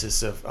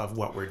genesis of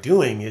what we're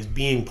doing is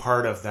being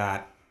part of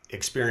that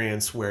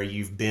experience where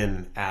you've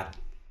been at,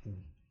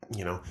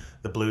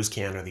 the Blues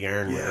Can or the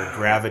Ironwood or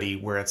Gravity,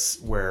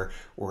 where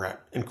an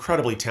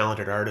incredibly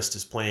talented artist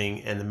is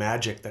playing, and the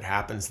magic that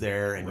happens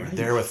there, and you're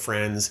there with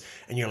friends,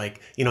 and you're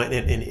like,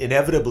 and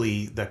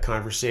inevitably the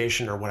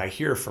conversation or what I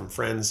hear from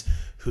friends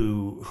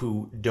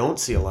who don't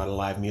see a lot of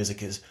live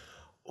music is,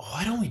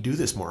 why don't we do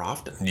this more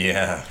often?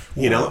 Yeah.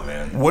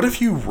 Man. What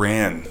if you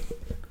ran?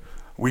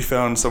 We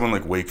found someone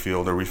like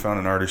Wakefield, or we found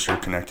an artist you're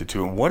connected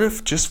to, and what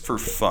if just for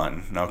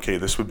fun, now okay,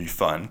 this would be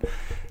fun,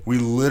 we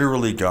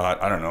literally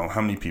got, I don't know how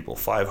many people,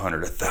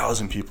 500,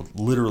 1,000 people,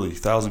 literally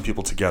 1,000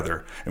 people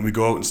together, and we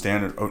go out and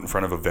stand out in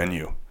front of a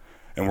venue,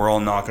 and we're all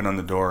knocking on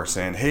the door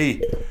saying,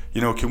 hey,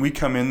 can we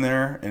come in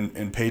there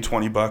and pay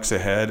 $20 a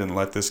head and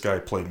let this guy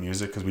play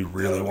music because we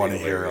really want to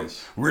hear him.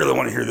 We really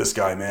want to hear this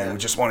guy, man. We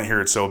just want to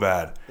hear it so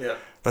bad. Yeah.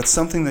 That's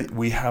something that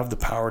we have the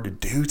power to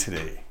do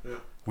today. Yeah.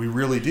 We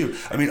really do.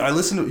 I mean,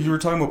 you were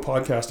talking about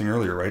podcasting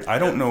earlier, right? I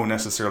don't know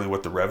necessarily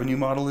what the revenue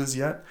model is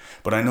yet,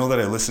 but I know that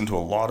I listen to a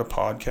lot of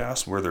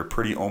podcasts where they're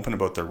pretty open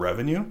about their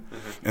revenue,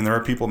 and there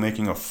are people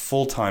making a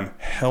full-time,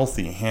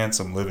 healthy,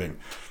 handsome living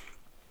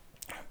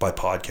by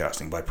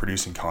podcasting, by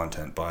producing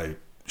content, by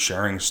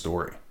sharing a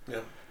story.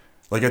 Yeah.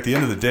 Like at the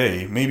end of the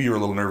day, maybe you were a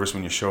little nervous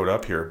when you showed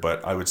up here,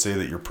 but I would say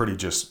that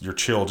you're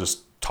chill,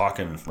 just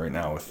talking right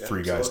now with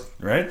three guys,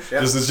 right?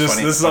 Yeah. This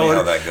is all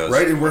how that goes,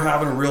 right? And we're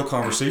having a real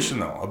conversation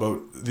though about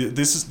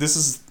this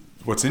is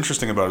what's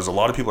interesting about it is a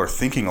lot of people are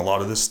thinking a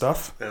lot of this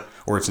stuff,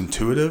 or it's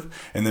intuitive,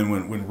 and then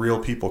when real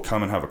people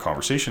come and have a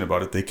conversation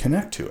about it, they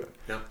connect to it.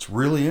 Yeah. It's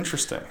really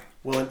interesting.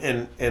 Well,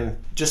 and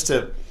just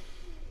to,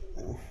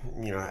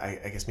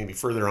 I guess maybe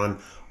further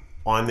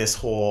on this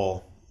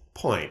whole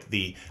point,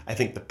 I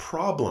think the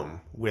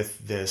problem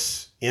with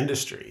this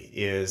industry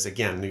is,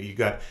 again, you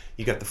got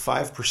the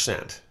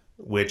 5%,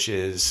 which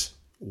is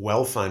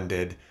well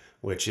funded,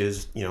 which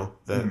is the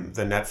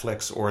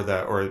Netflix or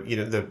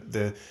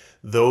the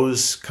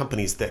those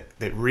companies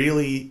that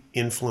really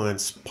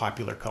influence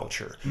popular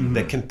culture,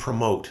 that can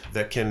promote,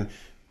 that can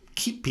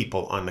keep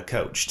people on the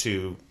couch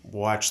to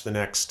watch the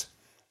next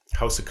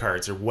House of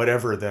Cards or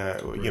whatever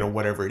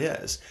whatever it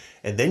is.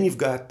 And then you've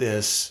got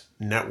this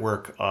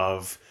network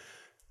of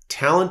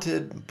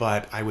talented,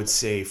 but I would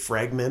say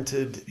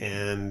fragmented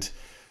and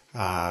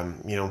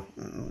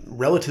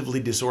relatively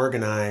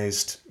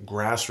disorganized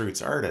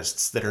grassroots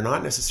artists that are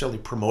not necessarily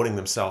promoting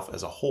themselves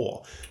as a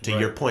whole. To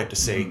your point, to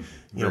say,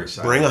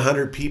 bring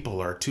 100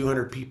 people or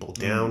 200 people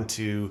down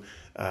to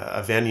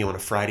a venue on a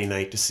Friday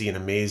night to see an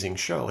amazing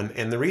show.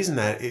 And the reason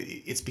that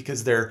it's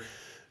because the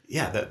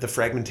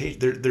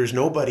fragmentation. There's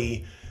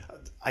nobody.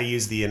 I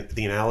use the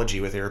analogy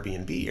with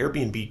Airbnb.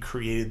 Airbnb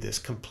created this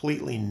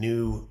completely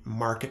new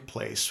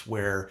marketplace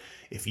where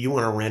if you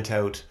want to rent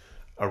out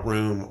a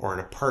room or an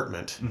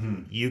apartment,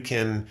 you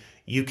can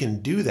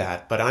do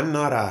that. But I'm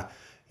not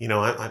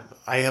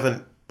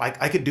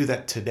I could do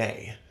that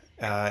today.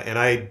 And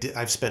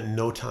I've spent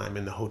no time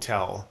in the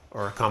hotel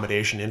or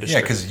accommodation industry.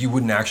 Yeah, because you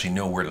wouldn't actually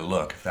know where to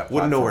look. If that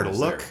wouldn't know where to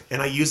look.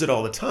 And I use it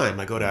all the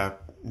time. I go to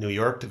New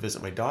York to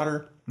visit my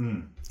daughter.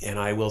 And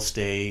I will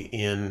stay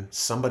in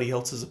somebody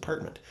else's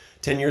apartment.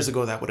 10 years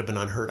ago, that would have been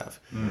unheard of.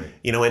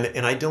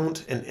 And I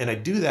don't, and I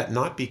do that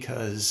not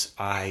because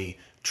I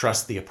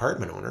trust the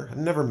apartment owner. I've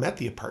never met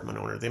the apartment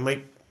owner. They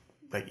might,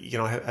 I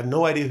have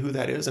no idea who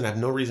that is, and I have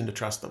no reason to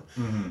trust them.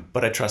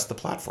 But I trust the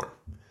platform.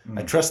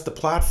 I trust the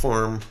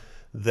platform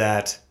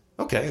that,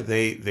 okay,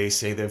 they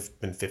say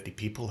there've been 50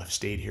 people have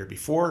stayed here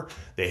before.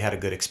 They had a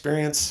good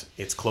experience.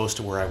 It's close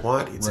to where I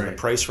want. It's in the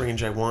price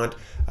range I want.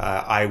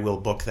 I will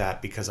book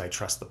that because I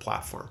trust the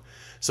platform.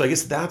 So I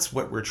guess that's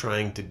what we're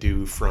trying to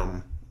do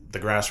from the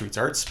grassroots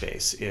art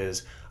space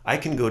is I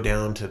can go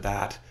down to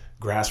that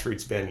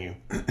grassroots venue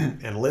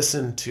and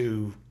listen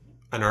to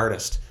an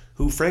artist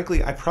who,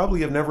 frankly, I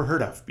probably have never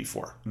heard of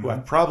before, who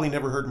I've probably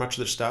never heard much of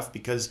their stuff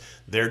because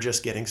they're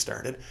just getting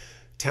started.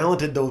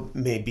 Talented though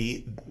they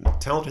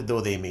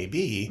may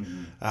be,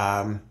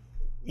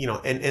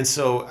 and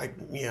so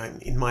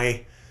in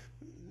my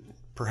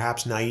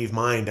perhaps naive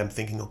mind, I'm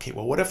thinking, okay,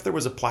 well, what if there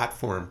was a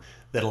platform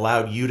that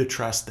allowed you to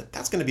trust that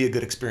that's going to be a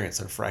good experience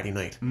on a Friday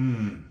night,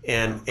 and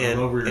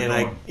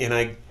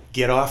I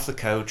get off the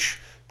couch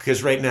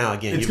because right now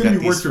again it's going to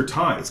be worth your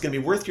time. It's going to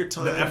be worth your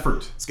time. The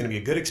effort. It's going to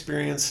be a good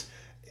experience,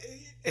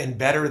 and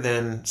better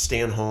than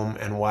staying home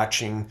and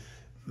watching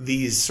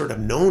these sort of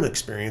known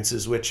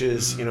experiences, which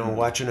is,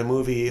 watching a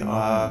movie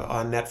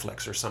on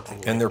Netflix or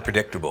something. And they're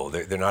predictable.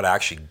 They're not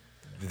actually,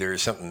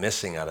 there's something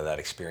missing out of that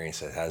experience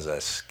that has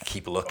us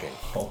keep looking.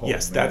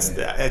 Yes,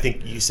 I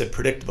think you said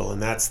predictable,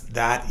 and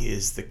that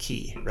is the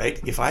key, right?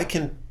 If I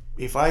can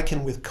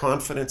with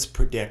confidence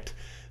predict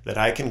that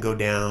I can go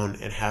down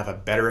and have a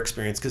better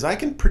experience, because I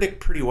can predict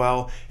pretty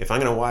well if I'm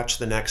going to watch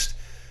the next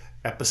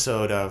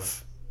episode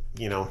of,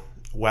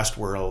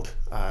 Westworld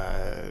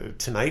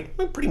tonight,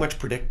 I pretty much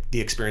predict the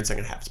experience I'm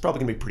going to have. It's probably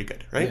going to be pretty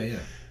good, right? Yeah.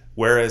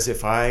 Whereas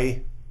if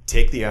I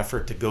take the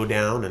effort to go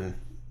down and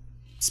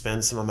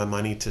spend some of my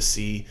money to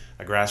see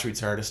a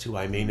grassroots artist who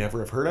I may never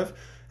have heard of,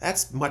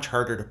 that's much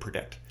harder to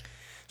predict.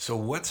 So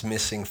what's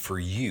missing for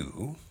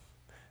you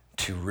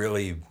to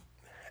really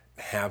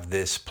have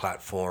this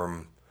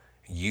platform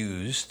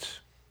used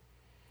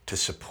to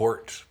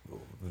support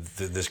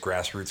this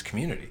grassroots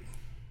community?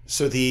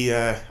 So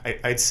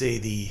I'd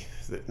say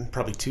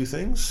probably two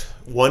things.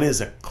 One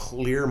is a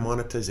clear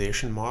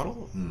monetization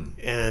model,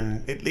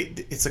 and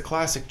it's a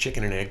classic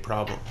chicken and egg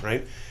problem,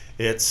 right?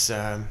 It's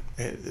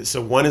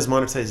so one is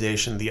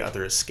monetization, the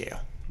other is scale,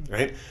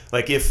 right?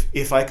 Like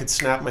if I could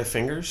snap my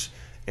fingers,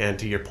 and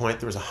to your point,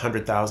 there was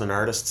 100,000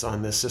 artists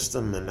on this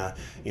system, and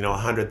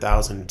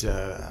 100,000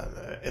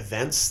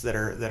 events that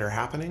are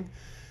happening,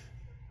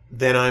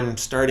 then I'm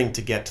starting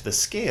to get to the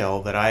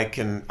scale that I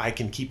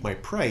can keep my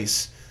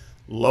price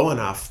low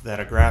enough that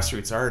a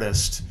grassroots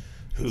artist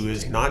who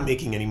is not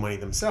making any money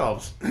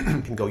themselves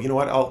can go, you know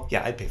what,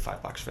 I'd pay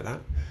 $5 for that.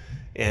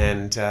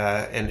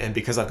 And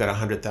because I've got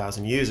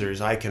 100,000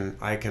 users, I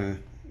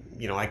can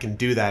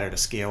do that at a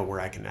scale where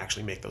I can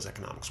actually make those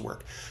economics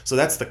work. So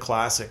that's the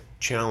classic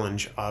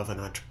challenge of an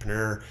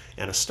entrepreneur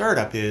and a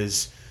startup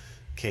is,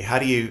 okay, how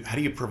do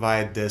you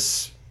provide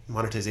this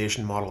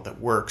monetization model that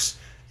works?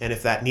 And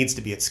if that needs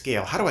to be at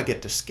scale, how do I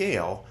get to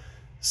scale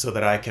so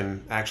that I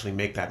can actually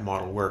make that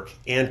model work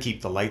and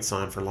keep the lights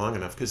on for long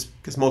enough?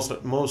 Because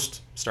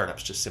most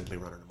startups just simply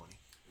run out of money.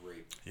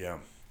 Right. Yeah.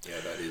 Yeah,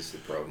 that is the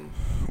problem.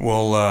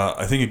 Well,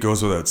 I think it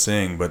goes without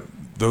saying, but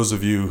those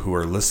of you who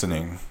are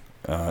listening,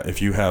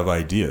 if you have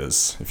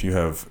ideas, if you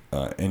have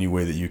any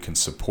way that you can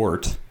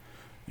support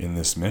in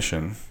this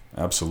mission,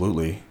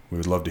 absolutely, we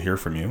would love to hear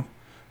from you.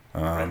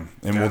 And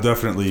we'll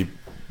definitely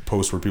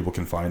post where people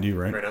can find you,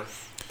 right? Right now.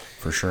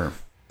 For sure.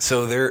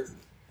 So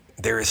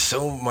there is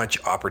so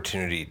much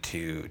opportunity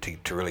to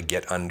really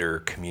get under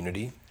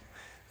community.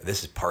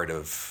 This is part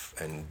of,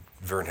 and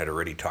Vern had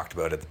already talked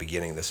about at the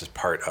beginning, this is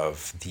part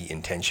of the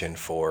intention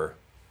for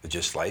the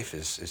Just Life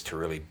is to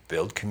really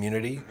build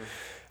community,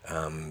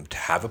 to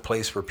have a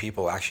place where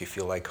people actually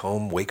feel like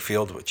home.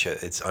 Wakefield, which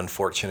it's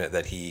unfortunate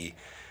that he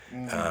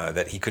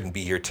couldn't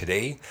be here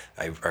today.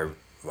 I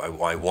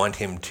want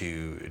him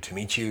to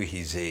meet you.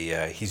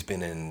 He's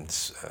been in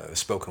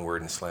spoken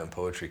word and slam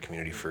poetry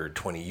community for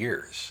 20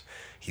 years.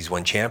 He's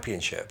won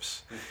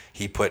championships.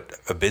 He put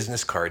a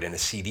business card and a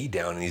CD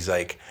down, and he's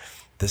like,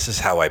 "This is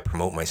how I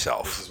promote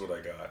myself. This is what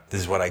I got. This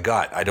is what I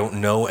got. I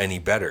don't know any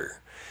better."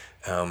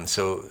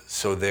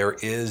 So there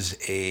is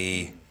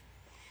if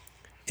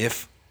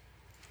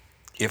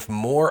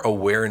more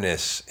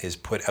awareness is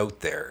put out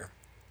there,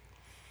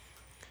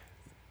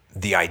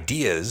 the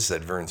ideas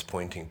that Vern's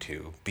pointing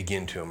to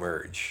begin to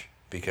emerge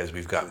because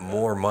we've got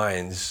more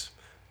minds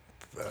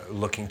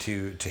looking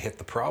to hit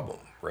the problem,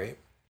 right?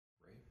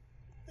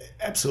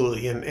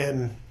 Absolutely.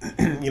 And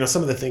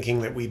some of the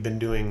thinking that we've been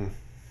doing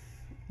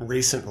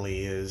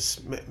recently is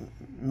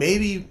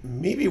maybe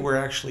we're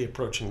actually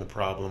approaching the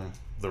problem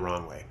the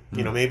wrong way.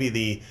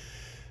 Maybe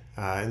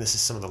and this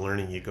is some of the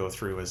learning you go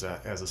through as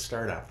a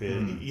startup.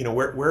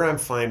 Where I'm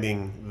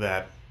finding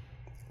that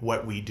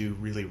what we do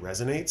really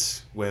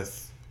resonates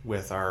with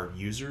our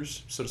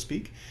users, so to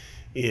speak,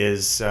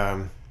 is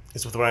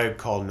with what I would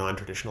call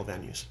non-traditional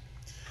venues.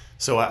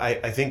 So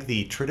I think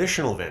the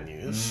traditional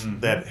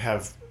venues that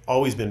have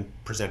always been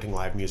presenting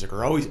live music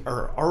are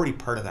already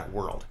part of that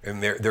world.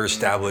 And they're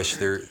established.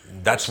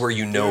 That's where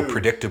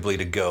predictably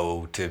to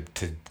go to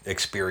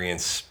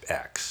experience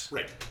X.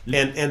 Right.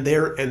 And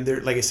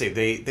they're like I say,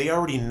 they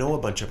already know a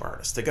bunch of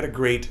artists. They got a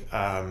great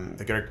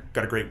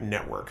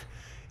network,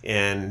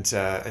 and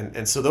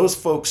so those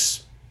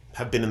folks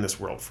have been in this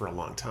world for a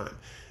long time.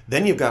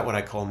 Then you've got what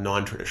I call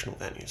non-traditional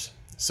venues.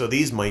 So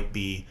these might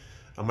be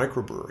a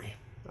microbrewery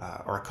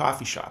or a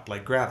coffee shop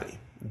like Gravity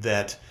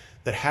that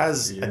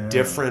has a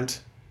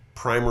different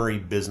primary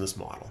business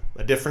model.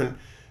 A different,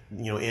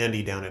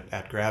 Andy down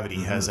at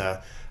Gravity has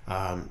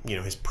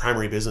his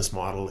primary business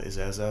model is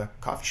as a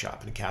coffee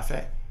shop and a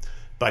cafe.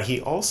 But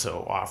he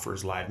also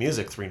offers live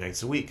music 3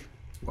 nights a week.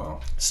 Wow.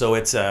 So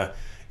it's an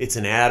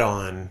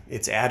add-on,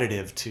 it's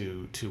additive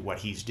to what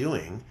he's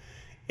doing.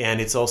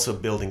 And it's also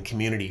building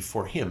community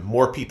for him,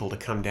 more people to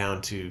come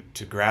down to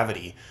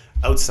Gravity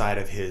outside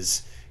of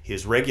his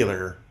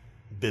regular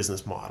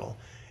business model.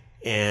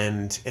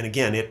 And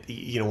again,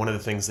 one of the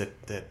things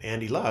that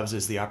Andy loves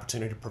is the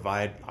opportunity to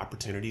provide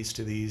opportunities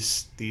to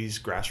these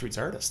grassroots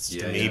artists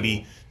to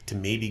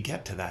maybe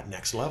get to that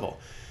next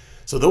level.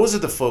 So those are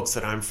the folks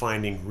that I'm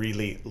finding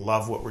really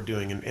love what we're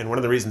doing. And one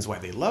of the reasons why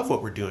they love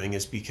what we're doing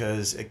is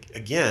because,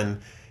 again,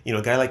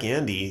 a guy like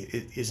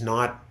Andy is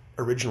not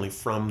originally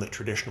from the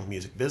traditional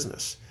music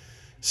business.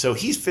 So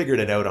he's figured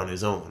it out on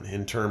his own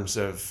in terms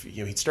of,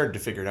 he started to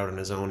figure it out on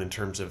his own in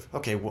terms of,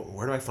 okay,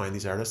 where do I find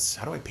these artists?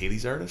 How do I pay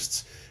these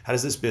artists? How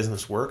does this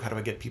business work? How do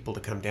I get people to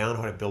come down?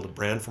 How do I build a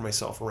brand for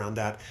myself around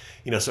that?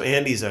 So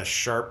Andy's a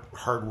sharp,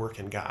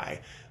 hardworking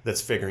guy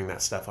that's figuring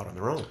that stuff out on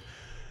their own.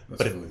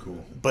 That's really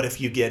cool. But if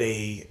you get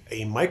a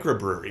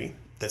microbrewery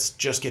that's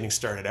just getting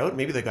started out,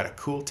 maybe they got a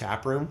cool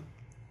tap room.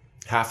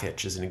 Half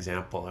Hitch is an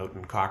example out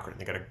in Cochrane.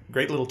 They got a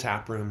great little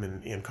tap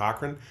room in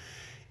Cochrane.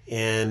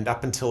 And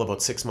up until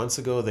about 6 months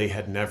ago, they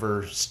had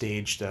never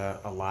staged a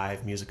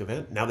live music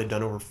event. Now they've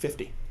done over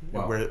 50,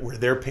 wow. where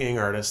they're paying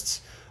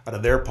artists out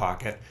of their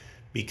pocket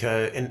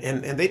because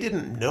and they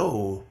didn't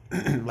know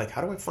like,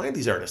 how do I find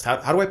these artists?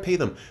 How do I pay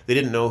them? They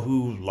didn't know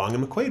who Long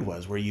and McQuaid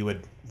was, where you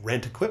would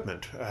rent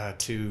equipment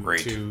to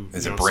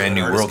it's a brand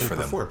new world for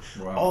them.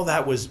 Wow. All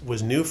that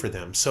was new for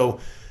them. So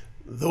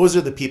those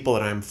are the people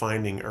that I'm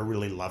finding are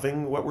really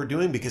loving what we're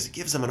doing because it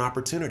gives them an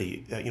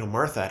opportunity.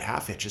 Martha at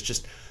Half Hitch is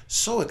just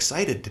so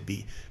excited to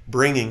be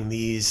bringing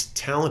these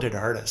talented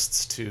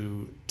artists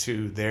to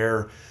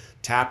their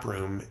tap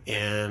room,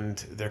 and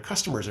their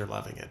customers are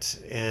loving it.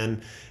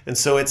 And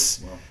so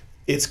it's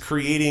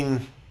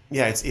creating,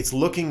 it's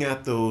looking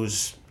at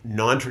those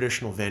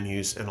non-traditional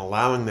venues and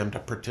allowing them to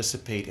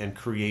participate and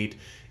create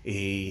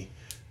a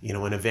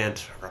an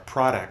event or a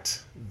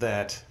product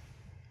that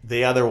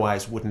they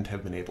otherwise wouldn't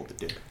have been able to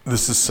do.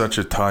 This is such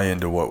a tie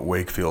into what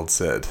Wakefield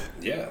said.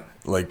 Yeah.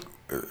 Like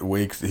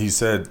he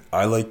said,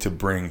 I like to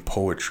bring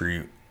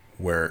poetry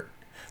where,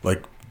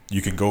 like,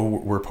 you can go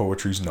where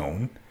poetry's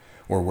known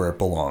or where it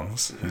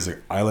belongs. He's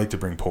like, I like to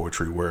bring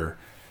poetry where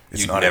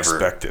it's not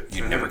expected.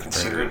 You'd never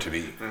consider it to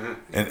be.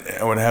 And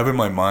what I have in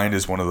my mind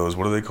is one of those,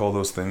 what do they call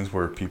those things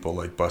where people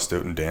like bust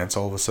out and dance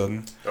all of a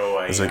sudden?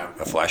 It's like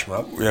A flash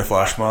mob? Yeah,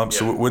 flash mob.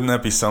 So wouldn't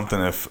that be something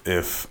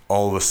if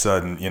all of a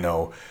sudden,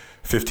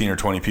 15 or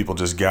 20 people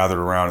just gathered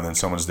around and then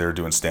someone's there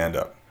doing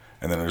stand-up.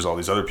 And then there's all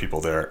these other people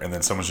there and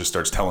then someone just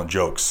starts telling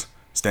jokes,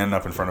 standing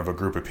up in front of a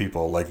group of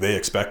people like they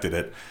expected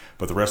it,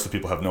 but the rest of the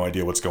people have no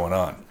idea what's going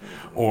on.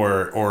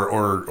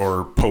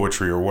 Or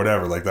poetry or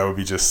whatever. Like that would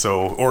be just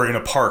so, or in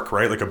a park,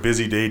 right? Like a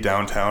busy day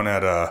downtown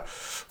at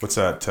what's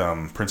that,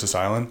 Princess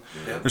Island?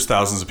 Yeah. There's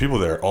thousands of people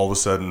there. All of a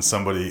sudden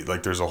somebody,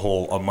 like there's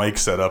a mic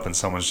set up and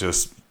someone's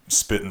just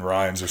spitting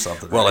rhymes or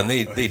something. Well, right?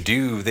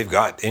 and they've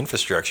got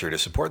infrastructure to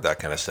support that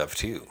kind of stuff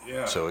too.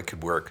 Yeah. So it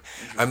could work.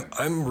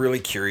 I'm really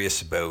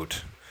curious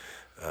about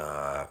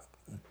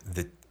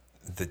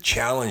the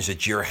challenge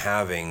that you're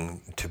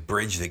having to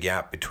bridge the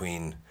gap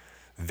between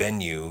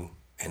venue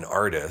and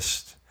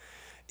artist.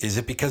 Is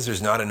it because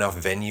there's not enough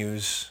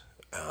venues?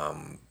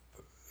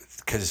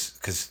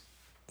 Because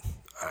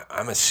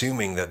I'm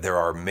assuming that there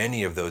are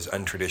many of those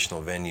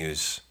untraditional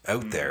venues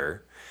out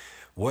there.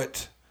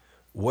 What's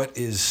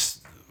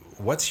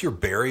your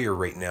barrier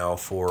right now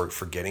for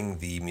getting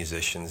the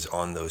musicians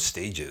on those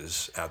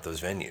stages at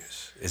those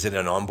venues? Is it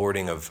an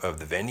onboarding of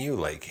the venue?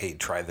 Like, hey,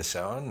 try this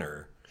on,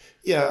 or?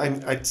 Yeah,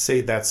 I'd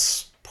say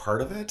that's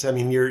part of it. I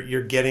mean,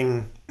 you're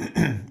getting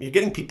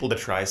people to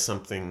try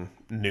something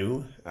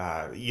new.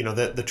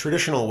 The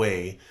traditional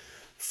way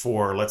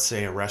for, let's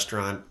say, a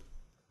restaurant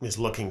is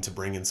looking to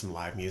bring in some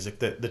live music.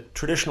 The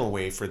traditional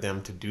way for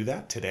them to do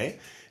that today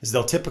is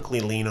they'll typically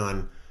lean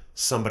on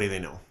somebody they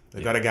know.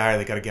 They've got a guy,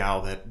 they got a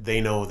gal that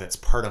they know that's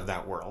part of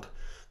that world.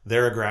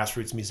 They're a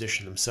grassroots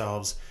musician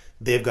themselves.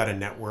 They've got a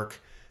network.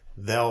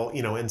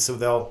 And so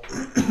they'll,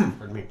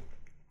 pardon me,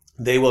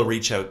 they will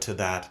reach out to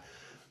that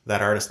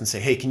artist and say,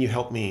 hey, can you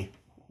help me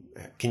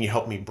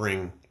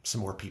bring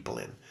some more people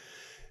in?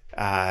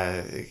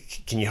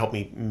 Can you help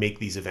me make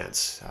these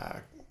events?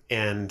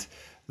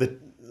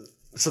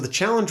 So the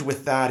challenge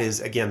with that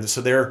is, again,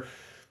 so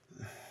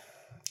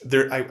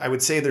I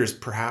would say there's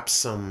perhaps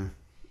some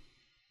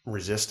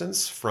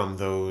resistance from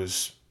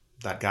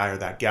that guy or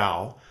that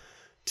gal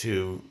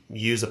to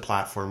use a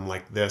platform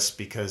like this,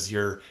 because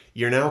you're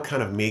now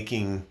kind of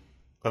making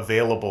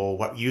available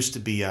what used to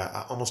be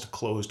almost a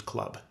closed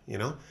club.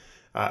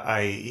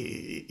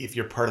 If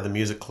you're part of the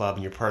music club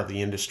and you're part of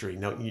the industry,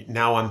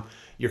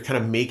 you're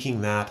kind of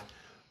making that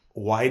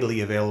widely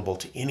available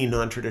to any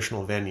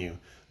non-traditional venue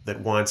that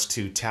wants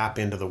to tap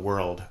into the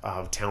world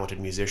of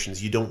talented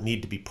musicians. You don't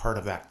need to be part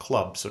of that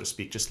club, so to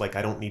speak. Just like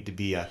I don't need to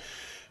be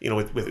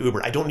with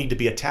Uber, I don't need to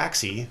be a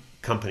taxi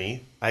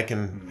company. I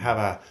can have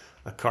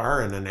a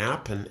car and an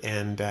app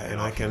and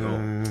I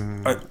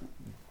can.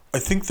 I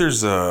think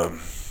there's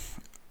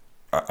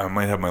I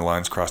might have my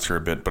lines crossed here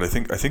a bit, but I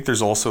think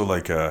there's also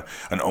like an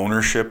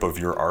ownership of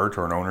your art,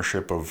 or an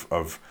ownership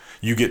of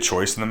you get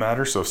choice in the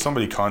matter. So if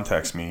somebody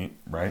contacts me,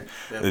 right,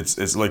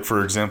 it's like,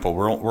 for example,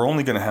 we're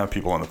only going to have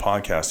people on the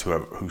podcast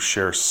who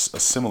share a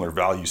similar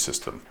value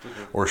system,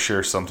 or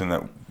share something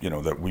that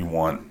that we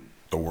want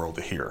the world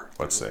to hear.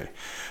 Let's say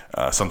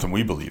something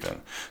we believe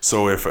in.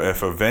 So if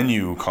a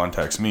venue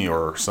contacts me,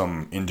 or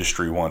some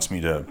industry wants me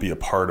to be a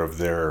part of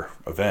their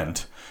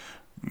event,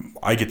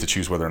 I get to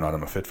choose whether or not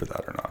I'm a fit for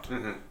that or not.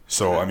 Mm-hmm.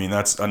 So, I mean,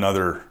 that's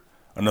another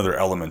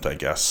element, I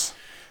guess.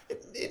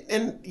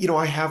 And,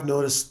 I have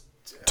noticed...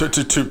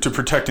 To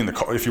protecting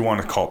if you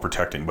want to call it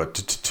protecting, but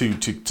to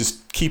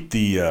just keep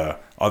the,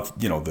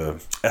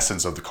 the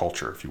essence of the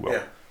culture, if you will.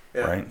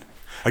 Yeah. Right?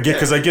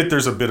 Because I get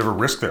there's a bit of a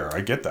risk there.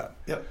 I get that.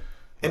 Yep.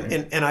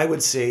 And I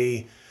would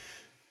say,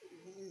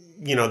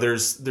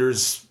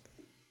 there's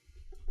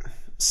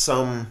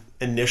some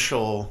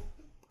initial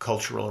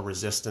cultural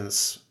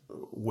resistance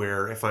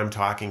where, if I'm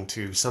talking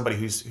to somebody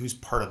who's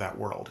part of that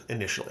world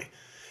initially,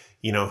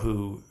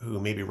 who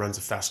maybe runs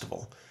a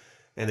festival,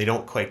 and they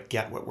don't quite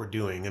get what we're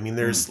doing. I mean,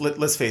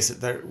 let's face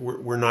it,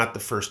 we're not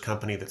the first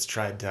company that's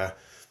tried to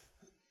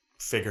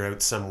figure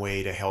out some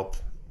way to help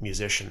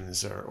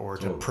musicians or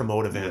to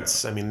promote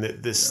events. Yeah. I mean,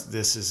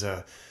 this is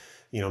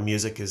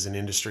music is an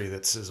industry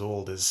that's as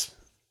old as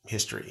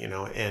history,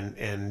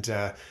 and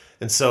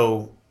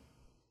so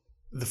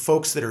the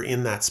folks that are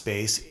in that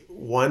space,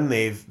 one,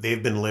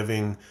 they've been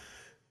living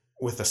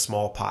with a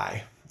small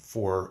pie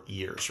for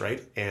years,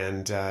 right?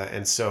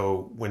 And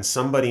so when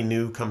somebody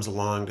new comes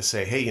along to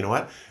say, hey, you know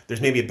what,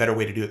 there's maybe a better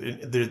way to do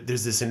it.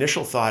 There's this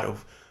initial thought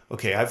of,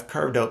 okay, I've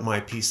carved out my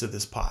piece of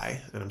this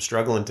pie and I'm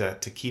struggling to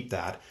keep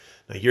that.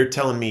 Now you're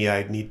telling me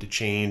I need to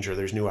change, or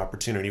there's new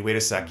opportunity. Wait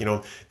a sec,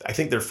 I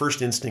think their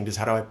first instinct is,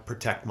 how do I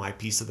protect my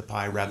piece of the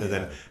pie rather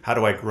than how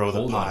do I grow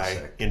the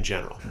pie in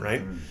general,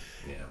 right?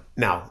 Mm-hmm. Yeah.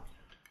 Now,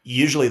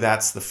 usually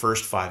that's the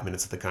first 5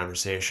 minutes of the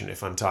conversation.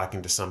 If I'm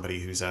talking to somebody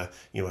who's a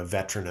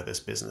veteran of this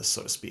business,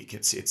 so to speak,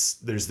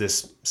 there's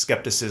this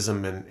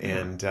skepticism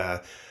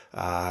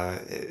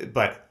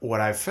but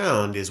what I've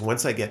found is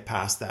once I get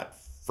past that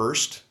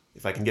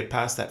if I can get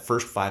past that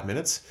first 5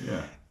 minutes,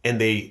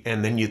 and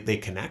then they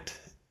connect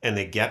and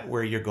they get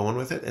where you're going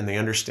with it and they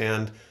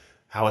understand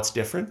how it's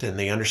different and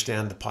they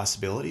understand the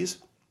possibilities.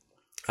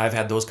 I've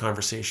had those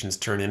conversations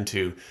turn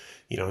into,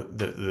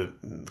 the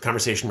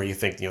conversation where you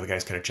think, the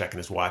guy's kind of checking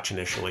his watch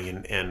initially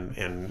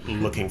and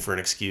looking for an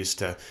excuse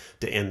to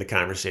end the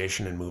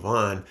conversation and move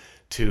on,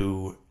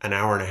 to an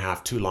hour and a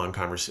half, 2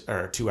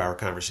 hour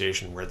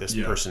conversation where this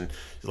person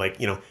is like,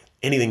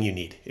 anything you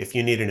need. If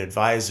you need an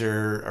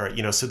advisor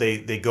or, so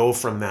they go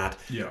from that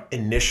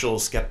initial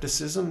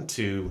skepticism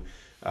to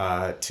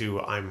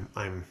I'm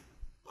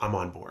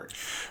on board.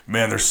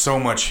 Man, there's so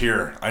much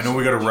here. I know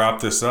we got to wrap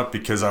this up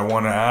because I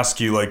want to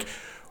ask you,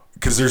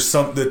 because there's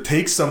something that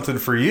takes something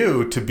for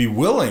you to be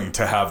willing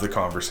to have the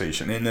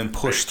conversation and then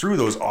push through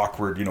those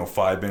awkward,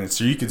 5 minutes,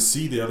 so you can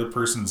see the other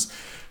person's,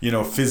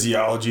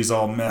 physiology's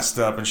all messed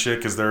up and shit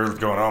because they're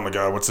going, oh my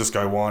God, what's this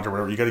guy want or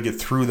whatever. You got to get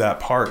through that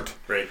part,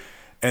 right?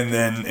 And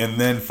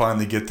then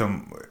finally get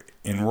them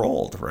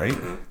enrolled, right?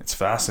 Mm-hmm. It's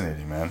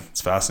fascinating, man.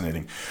 It's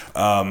fascinating.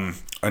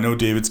 I know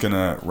David's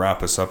gonna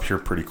wrap us up here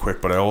pretty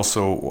quick, but I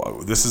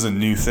also, this is a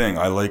new thing.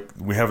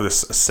 We have this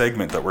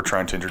segment that we're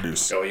trying to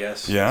introduce. Oh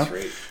yes, yeah. That's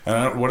right.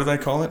 And what did I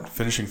call it?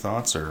 Finishing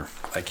thoughts, or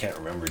I can't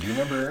remember. Do you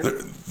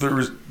remember?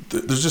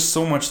 There's just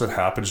so much that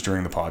happens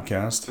during the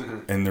podcast,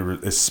 and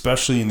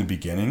especially in the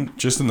beginning,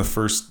 just in the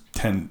first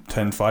 10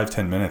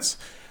 minutes.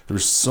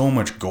 There's so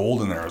much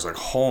gold in there. I was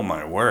like, oh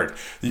my word.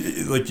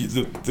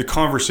 The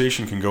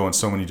conversation can go in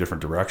so many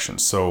different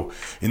directions. So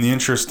in the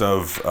interest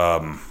of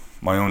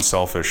my own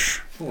selfish...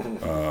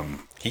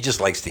 he just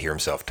likes to hear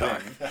himself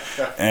talk.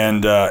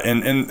 And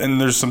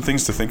there's some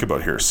things to think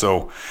about here.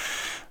 So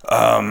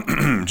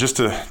just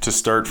to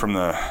start from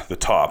the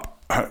top,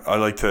 I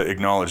like to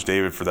acknowledge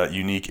David for that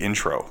unique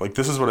intro.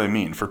 This is what I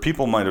mean. For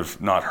people might have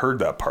not heard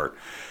that part.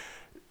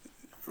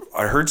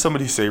 I heard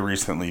somebody say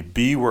recently,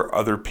 be where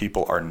other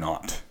people are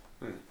not.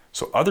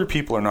 So other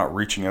people are not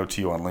reaching out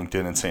to you on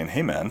LinkedIn and saying,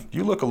 hey man,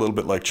 you look a little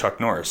bit like Chuck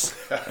Norris.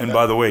 And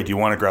by the way, do you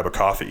want to grab a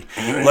coffee?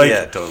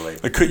 Yeah, totally.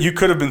 You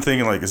could have been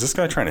thinking is this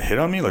guy trying to hit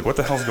on me? What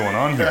the hell's going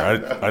on here?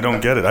 I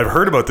don't get it. I've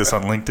heard about this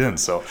on LinkedIn.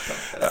 So,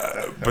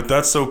 but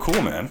that's so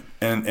cool, man.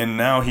 And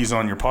now he's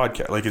on your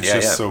podcast.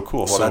 It's so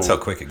cool. Well, that's how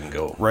quick it can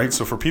go. Right.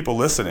 So for people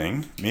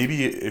listening,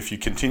 maybe if you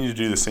continue to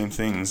do the same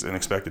things and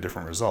expect a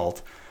different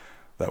result,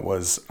 that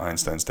was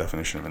Einstein's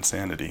definition of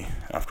insanity,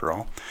 after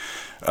all.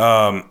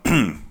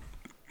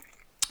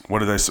 What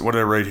did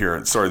I write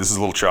here? Sorry, this is a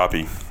little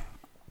choppy.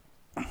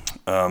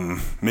 So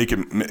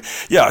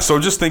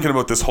just thinking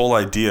about this whole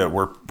idea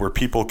where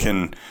people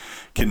can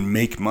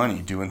make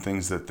money doing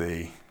things that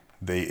they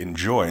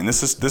enjoy, and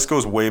this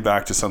goes way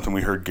back to something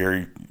we heard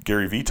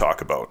Gary Vee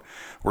talk about,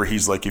 where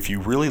he's like, if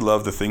you really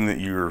love the thing that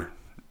you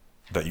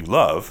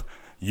love,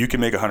 you can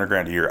make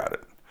 $100,000 a year at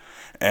it,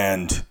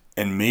 and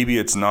maybe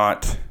it's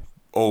not.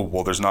 Oh,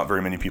 well, there's not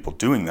very many people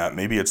doing that.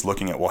 Maybe it's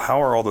looking at, well,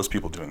 how are all those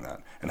people doing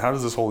that? And how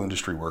does this whole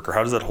industry work? Or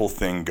how does that whole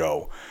thing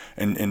go?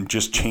 And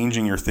just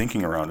changing your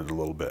thinking around it a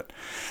little bit.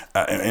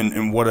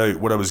 And what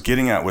I was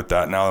getting at with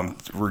that, now I'm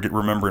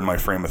remembering my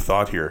frame of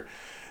thought here.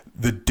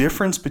 The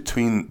difference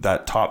between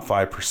that top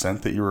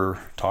 5% that you were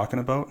talking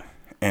about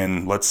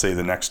and let's say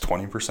the next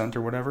 20%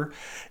 or whatever,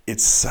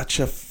 it's such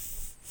a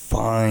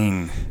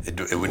fine it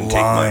wouldn't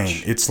line. Take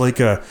much. It's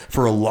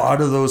for a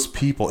lot of those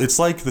people, it's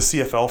like the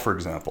CFL, for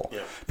example.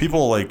 Yeah.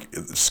 People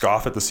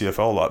scoff at the CFL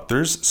a lot.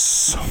 There's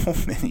so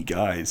many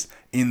guys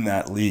in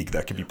that league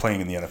that could be playing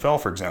in the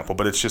NFL, for example,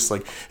 but it's just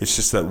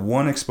that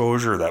one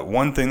exposure, that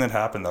one thing that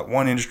happened, that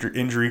one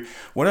injury,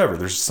 whatever.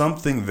 There's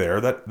something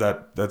there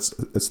that's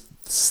a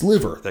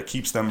sliver that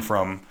keeps them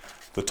from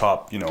the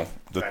top,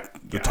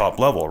 the top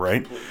level,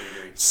 right?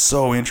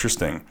 So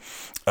interesting.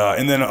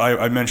 And then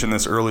I mentioned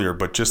this earlier,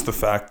 but just the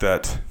fact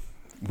that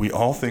we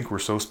all think we're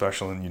so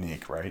special and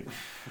unique, right?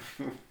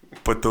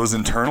 But those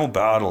internal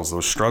battles,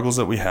 those struggles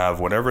that we have,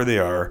 whatever they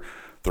are,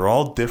 they're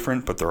all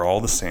different, but they're all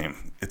the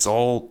same. It's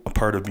all a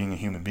part of being a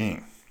human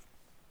being.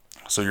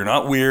 So you're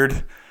not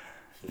weird.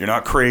 You're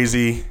not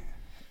crazy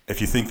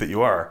if you think that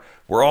you are.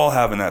 We're all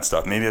having that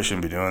stuff. Maybe I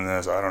shouldn't be doing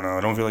this. I don't know.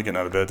 I don't feel like getting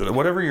out of bed.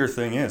 Whatever your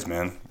thing is,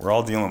 man, we're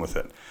all dealing with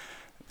it.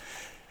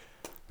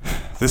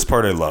 This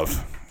part I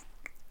love.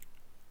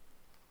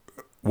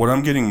 What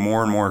I'm getting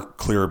more and more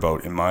clear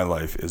about in my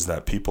life is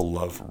that people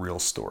love real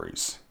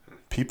stories.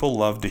 People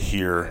love to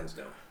hear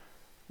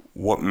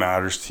what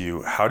matters to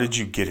you. How did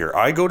you get here?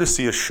 I go to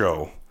see a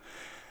show,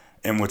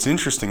 and what's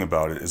interesting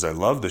about it is I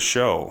love the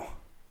show,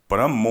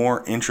 but I'm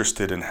more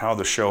interested in how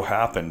the show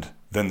happened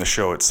than the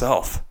show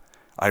itself.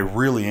 I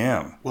really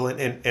am. Well,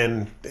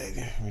 and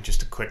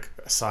just a quick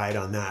aside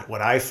on that.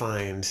 What I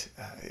find,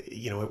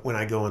 when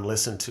I go and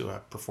listen to a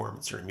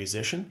performance or a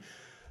musician,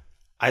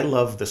 I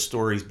love the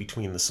stories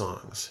between the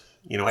songs.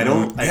 I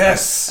don't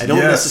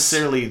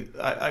necessarily.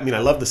 I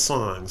love the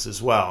songs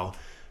as well,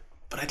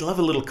 but I'd love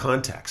a little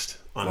context.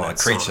 on Well, that it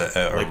creates song.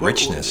 a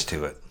richness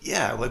to it.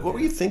 Yeah, like what were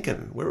you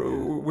thinking? Where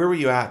were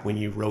you at when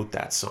you wrote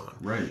that song?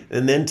 Right.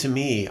 And then to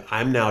me,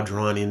 I'm now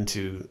drawn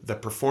into the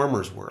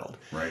performer's world.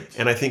 Right.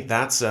 And I think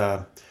that's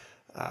an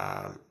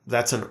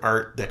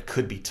art that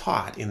could be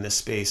taught in this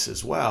space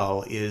as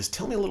well. Is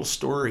tell me a little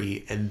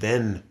story and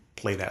then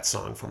play that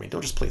song for me.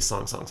 Don't just play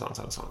song.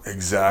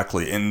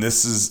 Exactly. And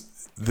this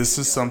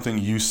is something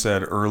you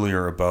said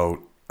earlier about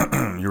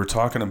you were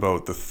talking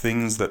about the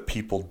things that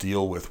people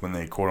deal with when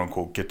they quote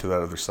unquote get to that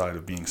other side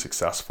of being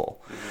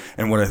successful.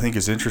 And what I think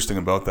is interesting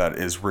about that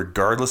is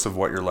regardless of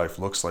what your life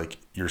looks like,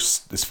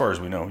 as far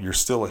as we know, you're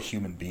still a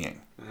human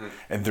being.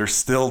 And they're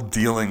still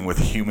dealing with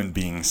human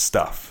being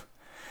stuff.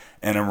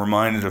 And I'm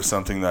reminded of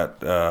something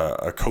that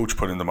a coach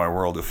put into my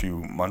world a few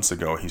months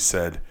ago. He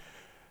said,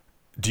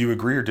 do you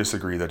agree or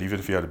disagree that even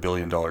if you had $1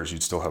 billion,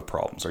 you'd still have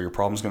problems? Are your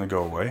problems going to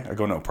go away? I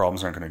go, no,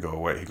 problems aren't going to go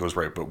away. He goes,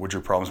 right, but would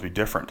your problems be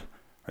different?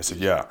 I said,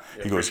 yeah.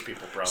 He goes,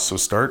 so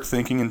start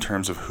thinking in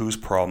terms of whose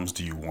problems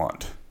do you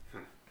want?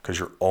 Because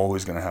you're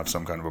always going to have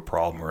some kind of a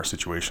problem or a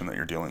situation that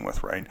you're dealing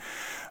with, right?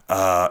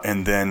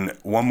 And then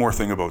one more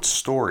thing about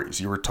stories.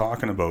 We were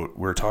talking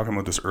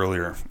about this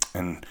earlier,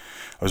 and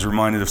I was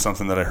reminded of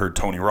something that I heard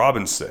Tony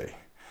Robbins say,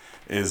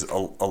 is a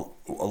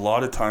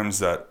lot of times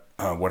that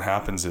what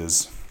happens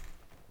is,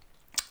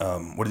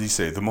 what did he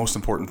say? The most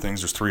important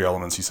things, there's 3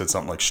 elements. He said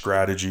something like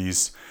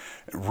strategies,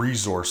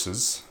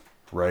 resources,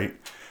 right?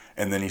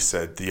 And then he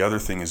said, the other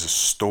thing is a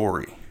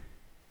story.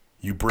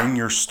 You bring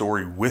your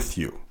story with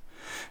you.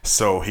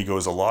 So he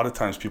goes, a lot of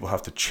times people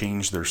have to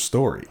change their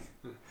story.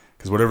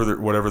 Because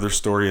whatever their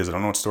story is, I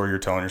don't know what story you're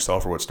telling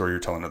yourself or what story you're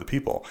telling other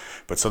people.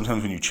 But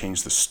sometimes when you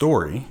change the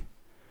story,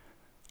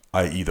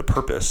 i.e. the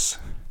purpose,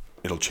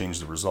 it'll change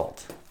the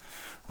result,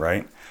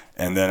 right?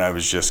 And then I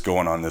was just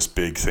going on this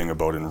big thing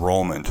about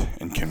enrollment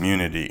and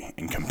community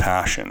and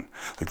compassion.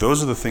 Like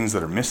those are the things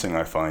that are missing,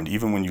 I find,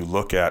 even when you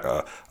look at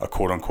a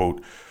quote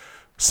unquote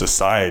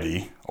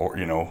society or,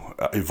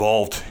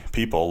 evolved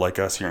people like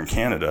us here in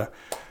Canada.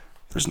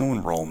 There's no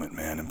enrollment,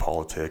 man, in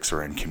politics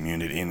or in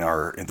community.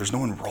 There's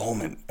no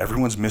enrollment.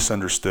 Everyone's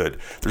misunderstood.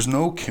 There's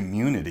no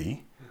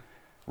community,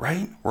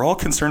 right? We're all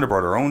concerned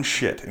about our own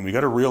shit, and we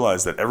got to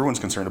realize that everyone's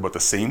concerned about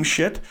the same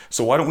shit.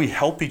 So why don't we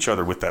help each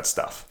other with that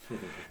stuff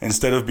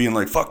instead of being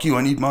like, "Fuck you,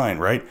 I need mine,"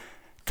 right?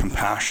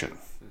 Compassion.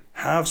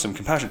 Have some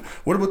compassion.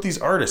 What about these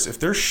artists? If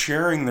they're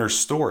sharing their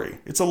story,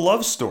 it's a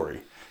love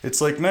story. It's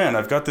like, man,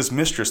 I've got this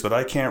mistress that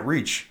I can't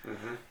reach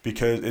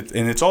because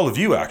it's all of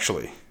you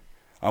actually.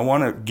 I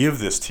want to give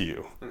this to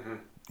you.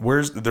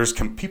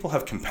 People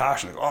have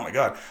compassion. Like, oh my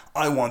God,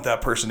 I want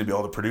that person to be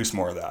able to produce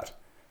more of that.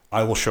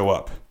 I will show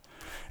up.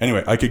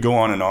 Anyway, I could go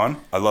on and on.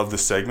 I love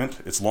this segment.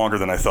 It's longer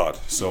than I thought.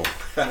 So,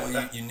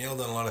 well, you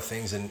nailed on a lot of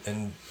things.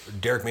 And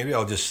Derek, maybe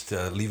I'll just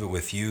leave it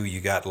with you.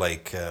 You got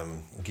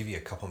give you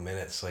a couple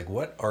minutes. Like,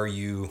 what are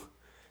you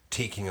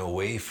taking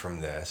away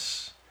from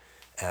this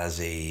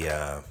as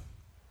a?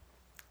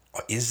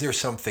 Is there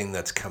something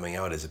that's coming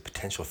out as a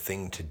potential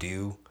thing to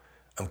do?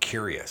 I'm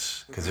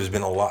curious because there's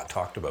been a lot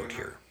talked about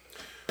here.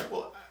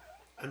 Well,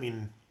 I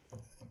mean,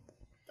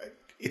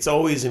 it's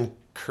always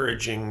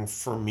encouraging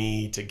for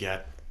me to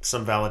get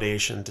some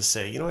validation to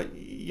say, you know what,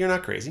 you're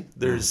not crazy.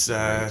 There's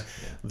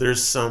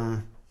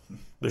something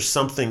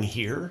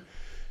here,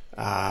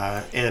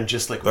 and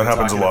just like that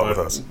happens a lot with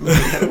us.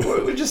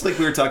 Just like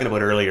we were talking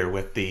about earlier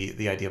with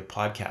the idea of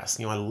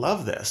podcasts. I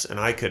love this, and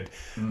I could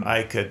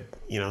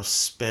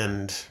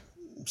spend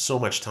so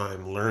much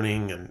time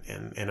learning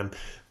and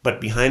but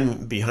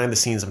behind the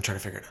scenes, I'm trying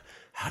to figure out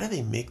how do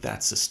they make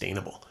that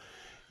sustainable,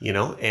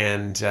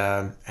 and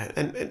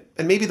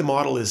maybe the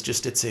model is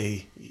just it's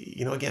a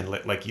again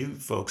like you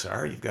folks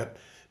are, you've got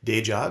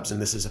day jobs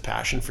and this is a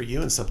passion for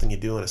you and something you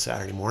do on a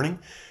Saturday morning.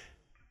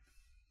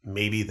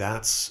 Maybe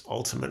that's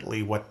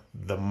ultimately what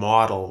the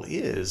model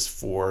is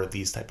for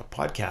these type of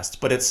podcasts,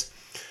 but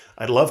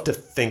I'd love to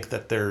think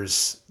that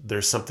there's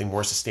something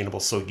more sustainable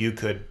so you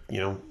could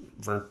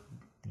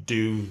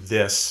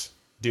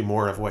do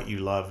more of what you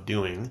love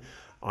doing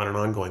on an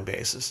ongoing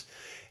basis.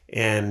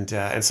 And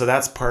so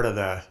that's part of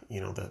the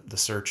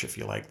search, if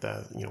you like,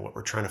 what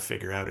we're trying to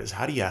figure out is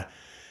how do you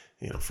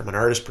from an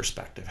artist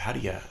perspective, how do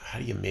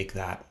you make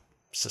that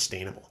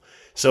sustainable?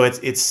 So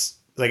it's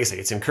like I say,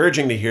 it's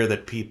encouraging to hear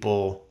that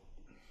people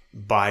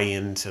buy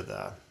into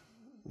the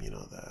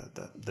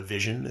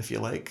vision, if you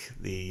like,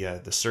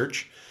 the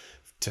search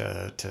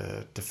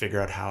to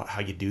figure out how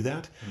you do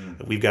that.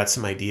 We've got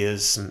some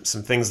ideas,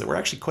 some things that we're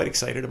actually quite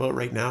excited about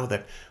right now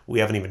that we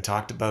haven't even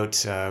talked about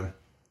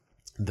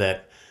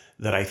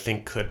that I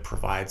think could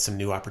provide some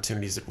new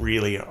opportunities that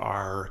really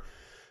are,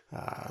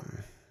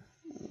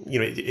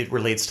 it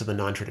relates to the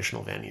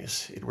non-traditional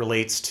venues. It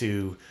relates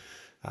to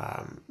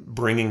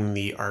bringing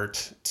the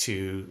art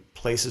to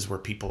places where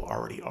people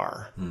already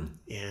are,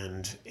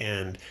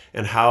 and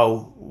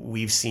how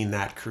we've seen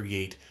that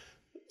create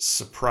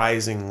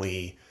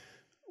surprisingly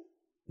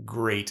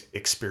great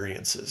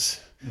experiences.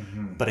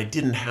 But I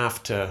didn't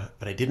have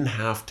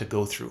to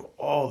go through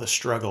all the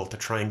struggle to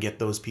try and get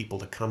those people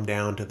to come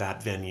down to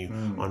that venue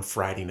on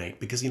Friday night,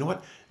 because you know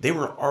what, they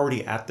were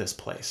already at this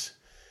place.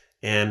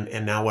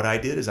 And now what I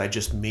did is I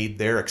just made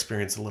their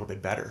experience a little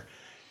bit better.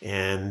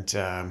 And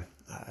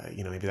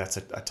maybe that's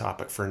a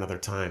topic for another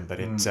time. But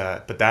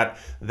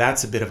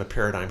that's a bit of a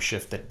paradigm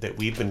shift that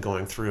we've been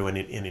going through, and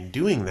in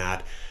doing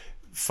that,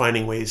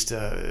 finding ways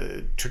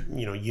to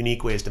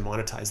unique ways to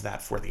monetize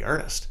that for the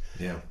artist.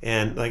 Yeah.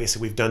 And like I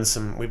said,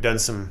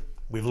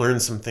 we've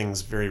learned some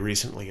things very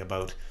recently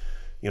about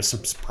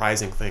some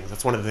surprising things.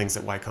 That's one of the things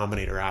that Y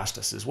Combinator asked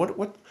us is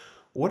what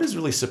has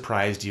really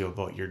surprised you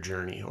about your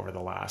journey over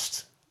the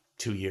last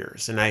 2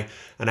 years? And I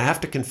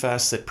have to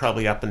confess that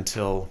probably up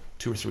until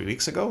 2 or 3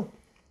 weeks ago,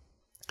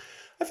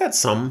 I've had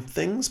some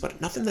things,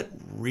 but nothing that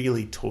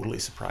really totally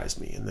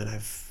surprised me. And then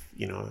I've,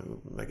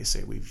 like I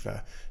say, we've,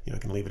 I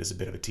can leave it as a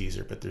bit of a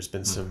teaser, but there's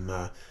been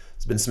some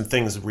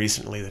things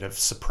recently that have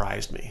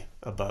surprised me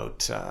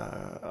about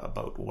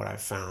what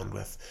I've found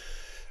with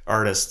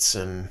artists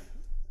and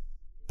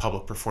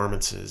public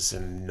performances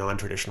and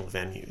non-traditional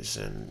venues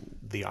and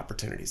the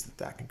opportunities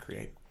that can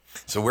create.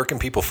 So where can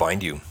people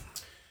find you?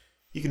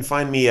 You can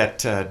find me at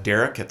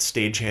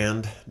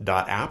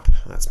Derek@stagehand.app.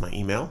 That's my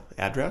email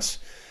address.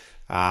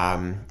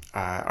 Our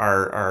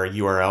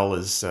URL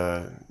is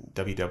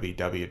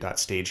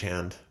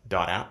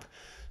www.stagehand.app.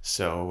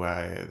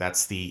 So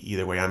that's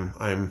either way. I'm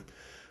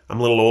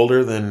a little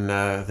older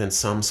than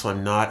some, so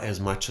I'm not as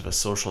much of a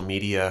social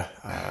media.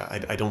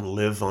 I don't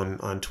live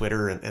on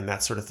Twitter and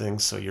that sort of thing.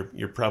 So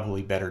you're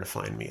probably better to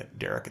find me at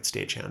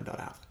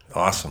Derek@stagehand.app.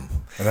 Awesome.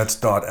 And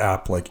that's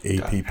 .app, like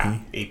APP.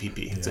 App.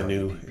 It's a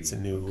new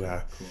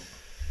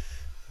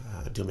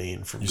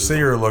domain from. You Google. say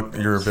you're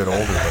a bit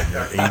older, but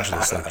you're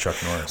ageless like Chuck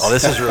Norris. Oh,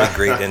 this is really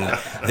great. And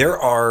there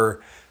are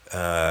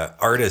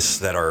artists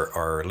that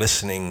are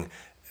listening.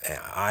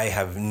 I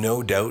have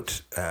no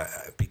doubt,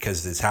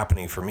 because it's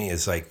happening for me,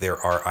 is like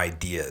there are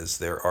ideas,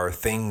 there are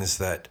things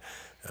that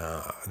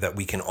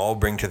we can all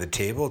bring to the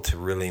table to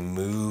really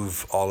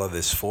move all of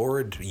this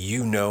forward.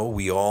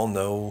 We all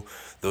know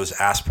those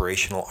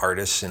aspirational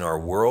artists in our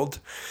world.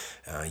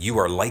 You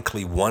are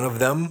likely one of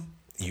them.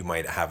 You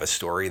might have a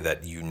story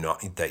that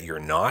you're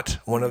not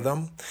one of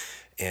them.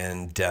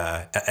 And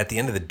at the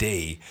end of the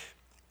day,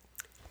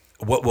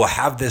 what will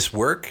have this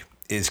work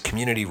is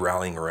community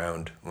rallying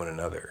around one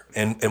another.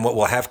 And what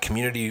will have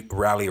community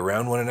rally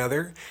around one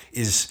another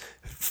is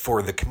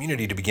for the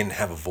community to begin to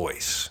have a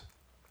voice.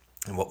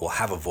 And what will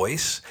have a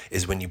voice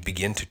is when you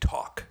begin to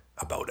talk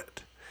about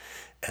it.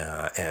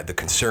 And the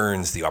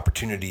concerns, the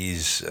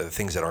opportunities,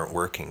 things that aren't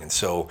working. And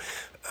so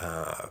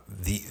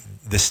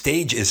the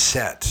stage is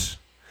set.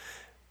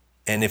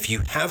 And if you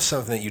have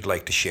something that you'd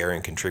like to share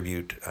and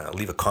contribute,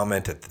 leave a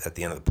comment at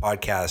the end of the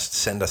podcast,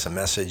 send us a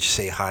message,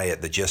 say hi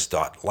at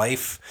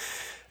thegist.life.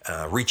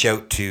 Reach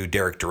out to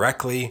Derek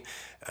directly.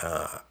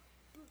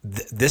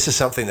 This is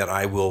something that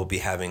I will be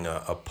having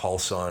a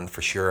pulse on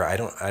for sure. I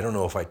don't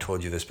know if I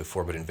told you this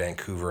before, but in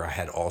Vancouver, I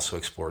had also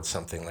explored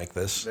something like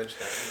this.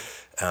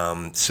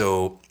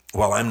 So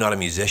while I'm not a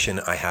musician,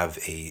 I have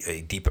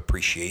a deep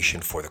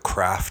appreciation for the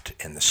craft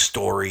and the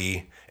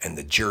story and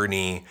the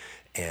journey,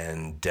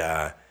 and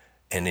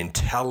in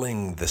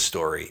telling the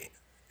story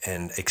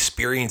and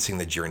experiencing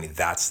the journey,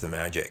 that's the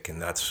magic,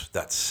 and that's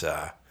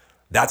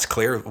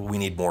clear. We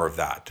need more of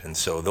that. And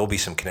so there'll be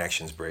some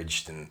connections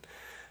bridged. And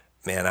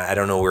man, I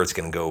don't know where it's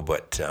going to go,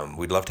 but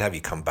we'd love to have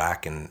you come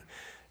back and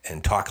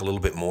talk a little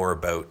bit more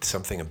about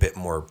something a bit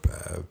more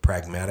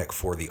pragmatic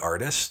for the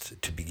artist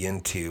to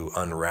begin to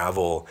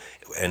unravel,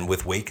 and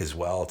with Wake as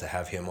well, to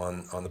have him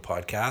on the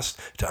podcast,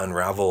 to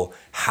unravel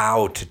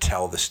how to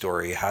tell the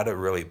story, how to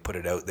really put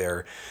it out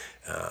there.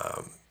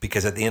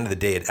 Because at the end of the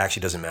day, it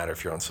actually doesn't matter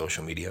if you're on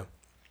social media.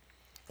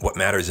 What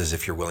matters is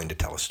if you're willing to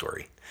tell a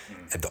story.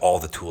 And all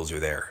the tools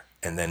are there,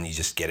 and then you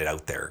just get it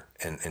out there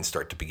and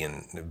start to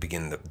begin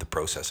the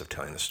process of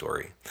telling the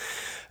story.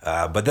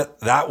 But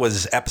that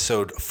was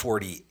episode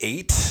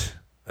 48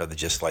 of the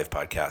Just Life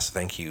podcast.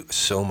 Thank you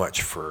so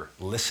much for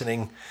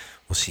listening.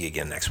 We'll see you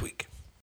again next week.